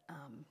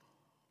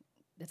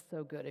it's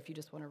so good. If you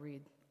just want to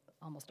read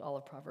almost all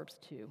of Proverbs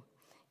 2,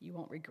 you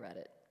won't regret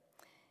it.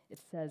 It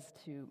says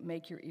to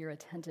make your ear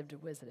attentive to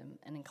wisdom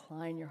and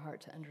incline your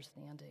heart to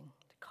understanding,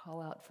 to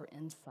call out for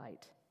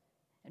insight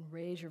and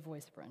raise your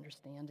voice for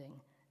understanding.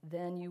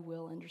 Then you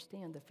will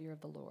understand the fear of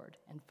the Lord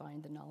and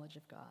find the knowledge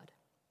of God.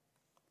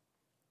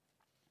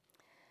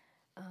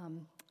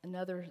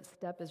 Another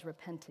step is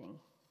repenting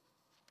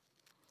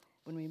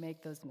when we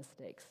make those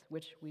mistakes,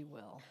 which we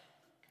will.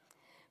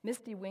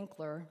 Misty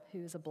Winkler,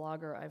 who's a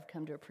blogger I've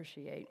come to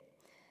appreciate,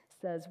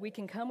 says, we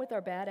can come with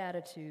our bad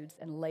attitudes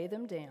and lay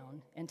them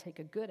down and take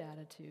a good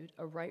attitude,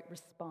 a right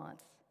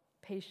response,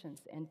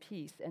 patience and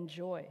peace and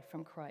joy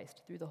from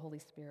Christ through the Holy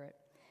Spirit,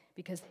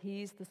 because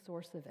he's the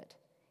source of it.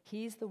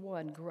 He's the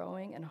one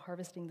growing and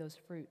harvesting those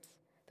fruits,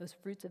 those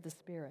fruits of the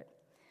Spirit.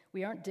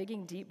 We aren't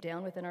digging deep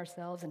down within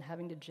ourselves and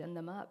having to gin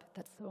them up.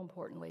 That's so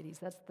important, ladies.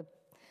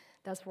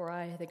 That's where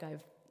I think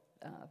I've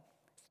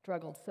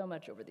struggled so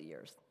much over the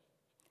years.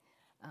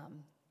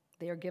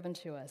 They are given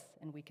to us,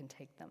 and we can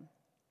take them.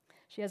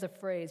 She has a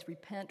phrase,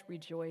 repent,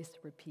 rejoice,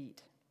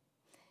 repeat.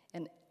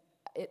 And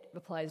it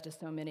applies to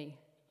so many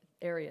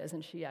areas,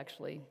 and she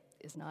actually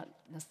is not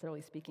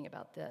necessarily speaking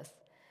about this.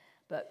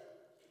 But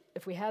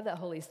if we have that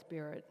Holy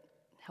Spirit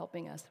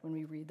helping us when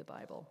we read the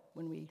Bible,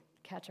 when we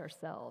catch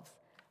ourselves,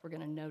 we're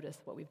going to notice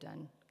what we've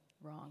done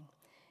wrong.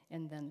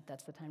 And then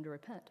that's the time to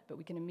repent. But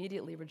we can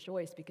immediately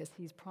rejoice because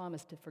he's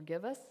promised to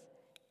forgive us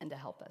and to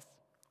help us,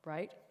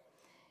 right?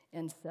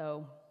 And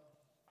so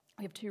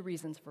we have two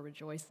reasons for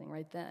rejoicing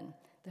right then.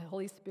 The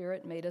Holy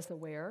Spirit made us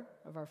aware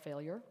of our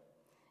failure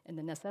and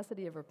the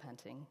necessity of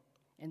repenting,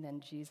 and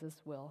then Jesus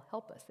will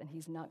help us. And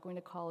he's not going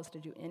to call us to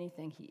do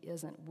anything he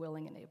isn't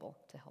willing and able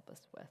to help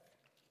us with.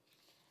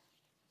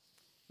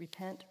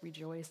 Repent,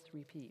 rejoice,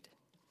 repeat.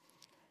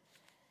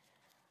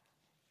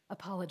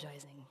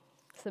 Apologizing.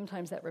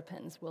 Sometimes that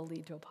repentance will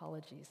lead to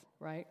apologies,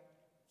 right?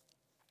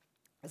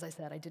 As I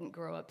said, I didn't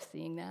grow up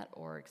seeing that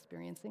or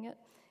experiencing it.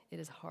 It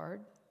is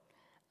hard.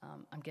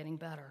 I'm getting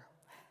better.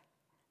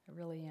 I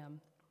really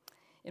am.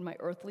 In my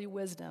earthly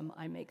wisdom,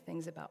 I make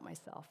things about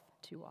myself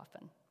too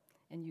often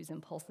and use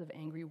impulsive,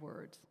 angry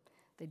words.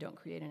 They don't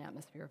create an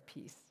atmosphere of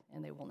peace,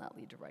 and they will not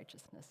lead to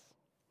righteousness,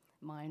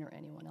 mine or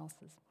anyone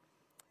else's.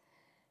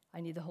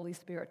 I need the Holy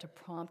Spirit to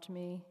prompt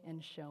me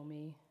and show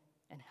me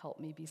and help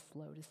me be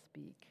slow to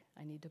speak.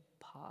 I need to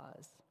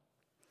pause.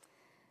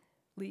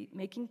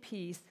 Making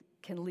peace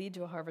can lead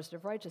to a harvest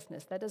of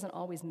righteousness. That doesn't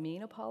always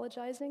mean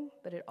apologizing,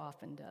 but it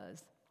often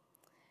does.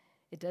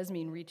 It does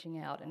mean reaching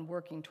out and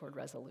working toward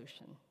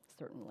resolution,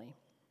 certainly.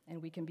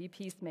 And we can be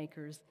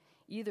peacemakers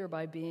either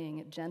by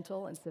being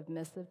gentle and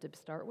submissive to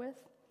start with,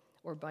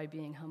 or by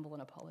being humble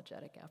and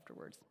apologetic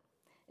afterwards.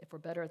 If we're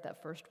better at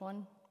that first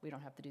one, we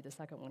don't have to do the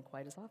second one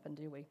quite as often,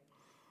 do we?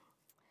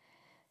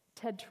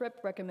 Ted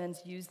Tripp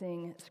recommends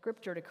using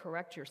scripture to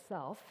correct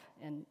yourself,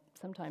 and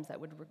sometimes that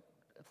would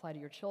apply to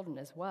your children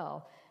as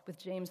well. With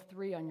James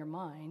 3 on your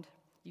mind,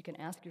 you can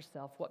ask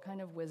yourself, what kind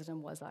of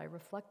wisdom was I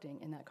reflecting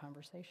in that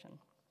conversation?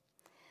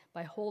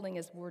 By holding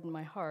his word in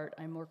my heart,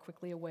 I'm more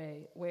quickly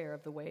aware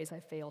of the ways I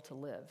fail to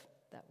live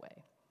that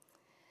way.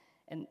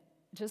 And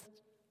just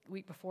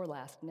week before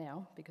last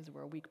now, because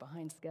we're a week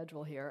behind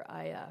schedule here,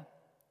 I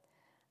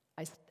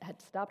had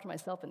stopped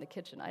myself in the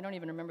kitchen. I don't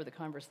even remember the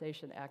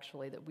conversation,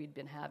 actually, that we'd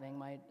been having,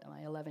 my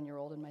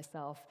 11-year-old and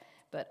myself,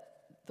 but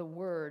the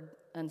word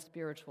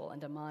unspiritual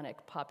and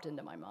demonic popped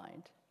into my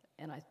mind.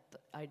 And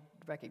I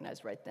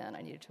recognized right then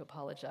I needed to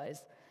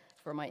apologize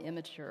for my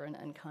immature and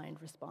unkind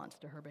response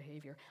to her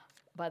behavior.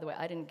 By the way,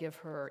 I didn't give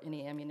her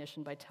any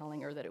ammunition by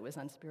telling her that it was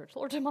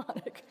unspiritual or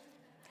demonic.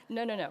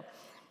 No.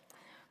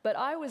 But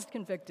I was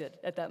convicted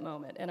at that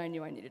moment, and I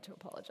knew I needed to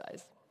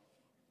apologize.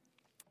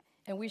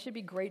 And we should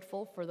be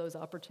grateful for those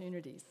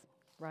opportunities,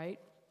 right?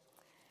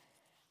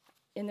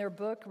 In their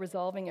book,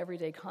 Resolving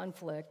Everyday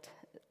Conflict,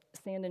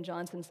 Sand and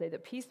Johnson say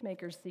that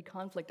peacemakers see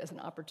conflict as an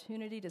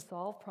opportunity to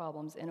solve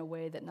problems in a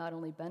way that not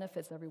only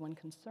benefits everyone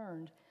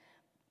concerned,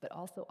 but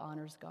also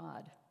honors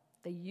God.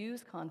 They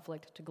use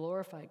conflict to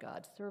glorify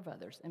God, serve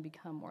others, and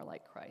become more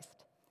like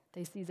Christ.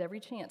 They seize every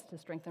chance to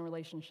strengthen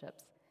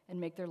relationships and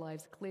make their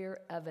lives clear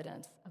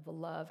evidence of the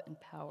love and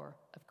power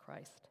of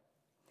Christ.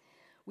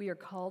 We are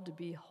called to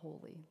be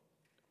holy.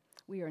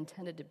 We are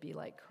intended to be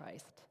like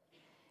Christ.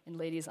 And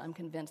ladies, I'm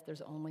convinced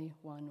there's only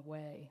one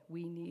way.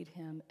 We need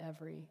him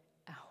every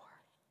hour,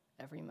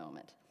 every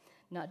moment.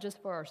 Not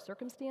just for our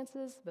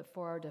circumstances, but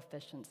for our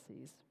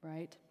deficiencies,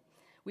 right?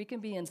 We can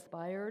be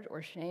inspired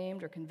or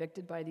shamed or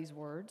convicted by these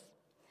words,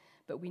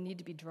 but we need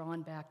to be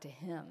drawn back to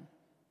him.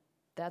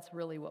 That's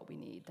really what we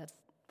need. That's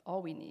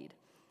all we need.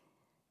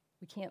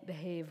 We can't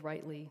behave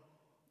rightly.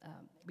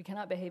 We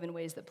cannot behave in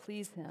ways that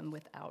please him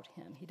without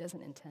him. He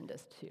doesn't intend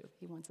us to.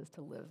 He wants us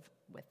to live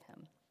with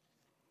him.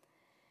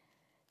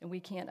 And we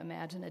can't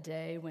imagine a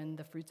day when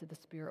the fruits of the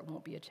Spirit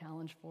won't be a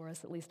challenge for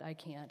us. At least I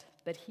can't.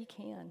 But he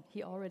can.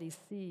 He already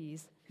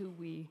sees who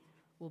we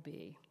will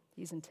be.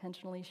 He's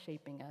intentionally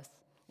shaping us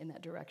in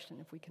that direction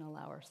if we can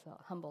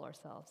humble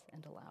ourselves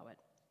and allow it.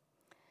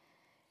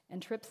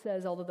 And Tripp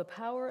says, although the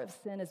power of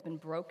sin has been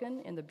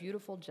broken in the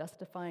beautiful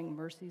justifying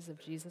mercies of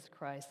Jesus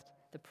Christ,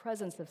 the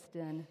presence of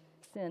sin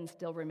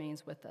still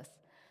remains with us.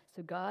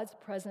 So God's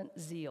present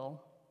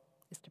zeal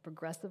is to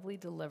progressively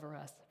deliver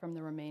us from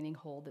the remaining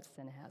hold that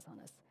sin has on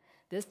us.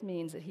 This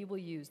means that he will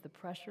use the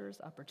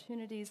pressures,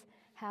 opportunities,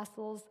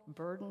 hassles,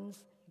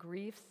 burdens,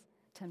 griefs,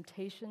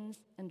 temptations,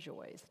 and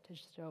joys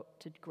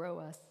to grow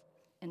us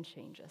and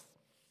change us.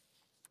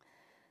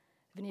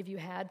 Have any of you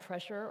had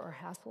pressure or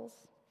hassles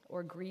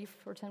or grief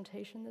or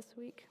temptation this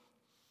week?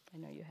 I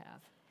know you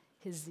have.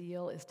 His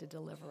zeal is to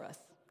deliver us.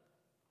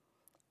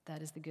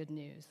 That is the good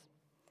news.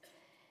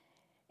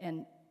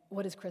 And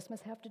what does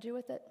Christmas have to do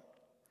with it?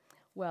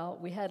 Well,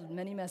 we had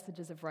many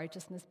messages of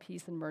righteousness,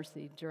 peace, and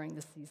mercy during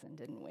the season,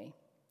 didn't we?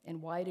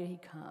 And why did he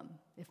come,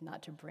 if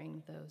not to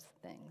bring those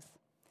things?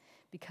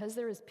 Because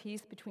there is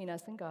peace between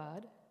us and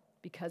God,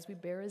 because we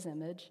bear his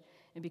image,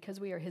 and because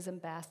we are his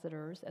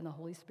ambassadors and the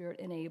Holy Spirit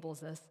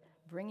enables us,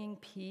 bringing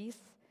peace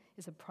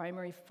is a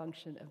primary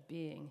function of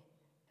being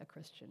a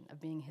Christian,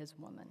 of being his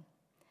woman.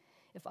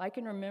 If I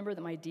can remember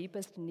that my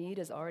deepest need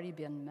has already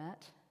been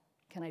met,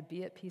 can I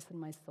be at peace in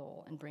my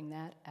soul and bring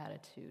that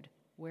attitude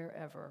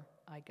wherever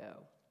I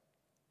go?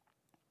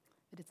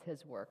 But it's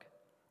his work,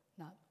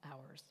 not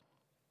ours.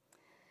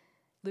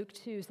 Luke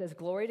 2 says,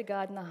 "Glory to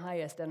God in the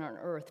highest, and on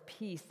earth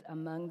peace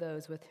among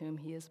those with whom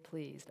he is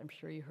pleased." I'm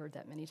sure you heard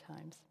that many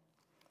times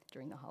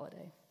during the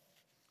holiday.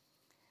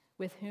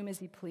 With whom is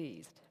he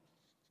pleased?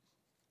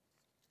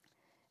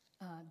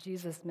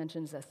 Jesus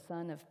mentions a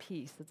son of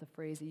peace. That's a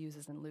phrase he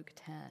uses in Luke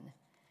 10.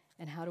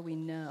 And how do we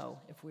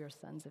know if we are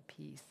sons of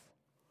peace?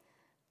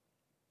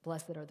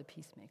 Blessed are the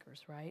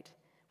peacemakers, right?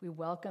 We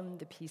welcome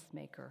the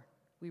peacemaker.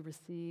 We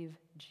receive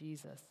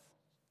Jesus.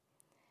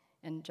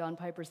 And John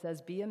Piper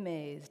says, "Be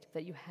amazed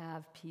that you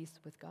have peace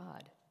with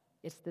God."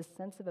 It's this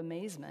sense of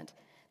amazement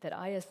that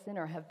I, as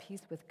sinner, have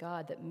peace with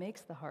God that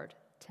makes the heart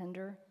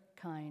tender,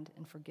 kind,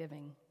 and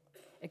forgiving.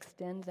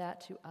 Extend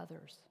that to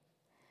others.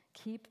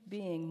 Keep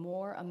being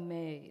more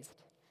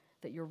amazed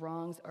that your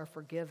wrongs are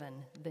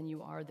forgiven than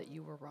you are that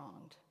you were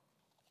wronged.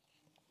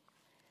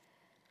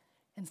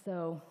 And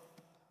so,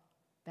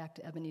 back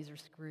to Ebenezer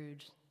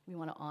Scrooge, we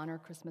want to honor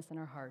Christmas in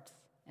our hearts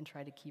and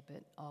try to keep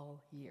it all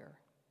year,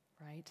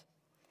 right?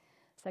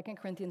 2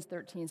 Corinthians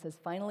 13 says,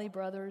 "Finally,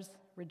 brothers,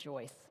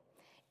 rejoice.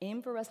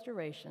 Aim for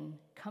restoration,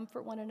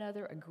 comfort one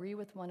another, agree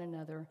with one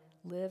another,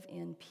 live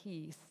in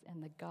peace,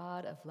 and the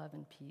God of love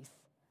and peace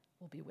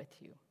will be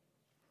with you."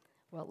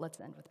 Well, let's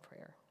end with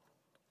prayer.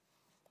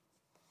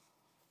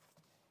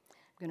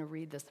 I'm going to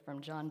read this from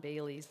John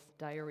Bailey's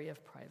Diary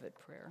of Private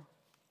Prayer.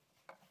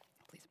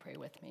 Please pray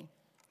with me.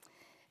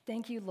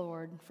 Thank you,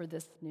 Lord, for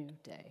this new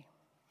day,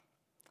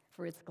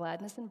 for its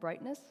gladness and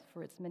brightness,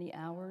 for its many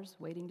hours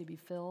waiting to be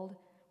filled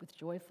with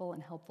joyful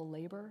and helpful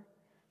labor,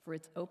 for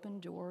its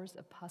open doors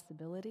of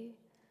possibility,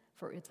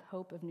 for its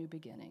hope of new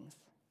beginnings.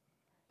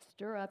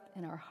 Stir up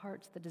in our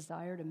hearts the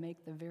desire to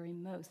make the very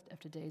most of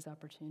today's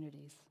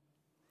opportunities.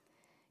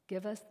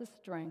 Give us the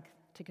strength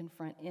to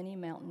confront any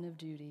mountain of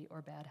duty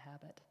or bad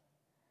habit,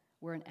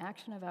 where an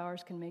action of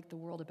ours can make the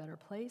world a better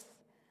place,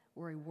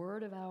 where a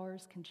word of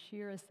ours can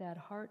cheer a sad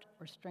heart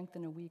or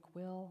strengthen a weak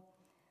will,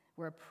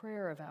 where a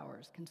prayer of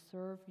ours can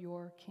serve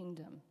your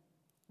kingdom.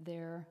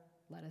 There,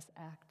 let us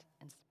act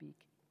and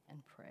speak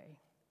and pray.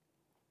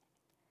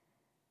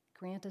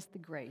 Grant us the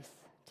grace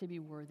to be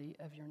worthy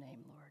of your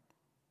name, Lord.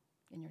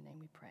 In your name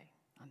we pray.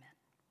 Amen.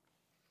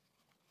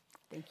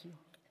 Thank you.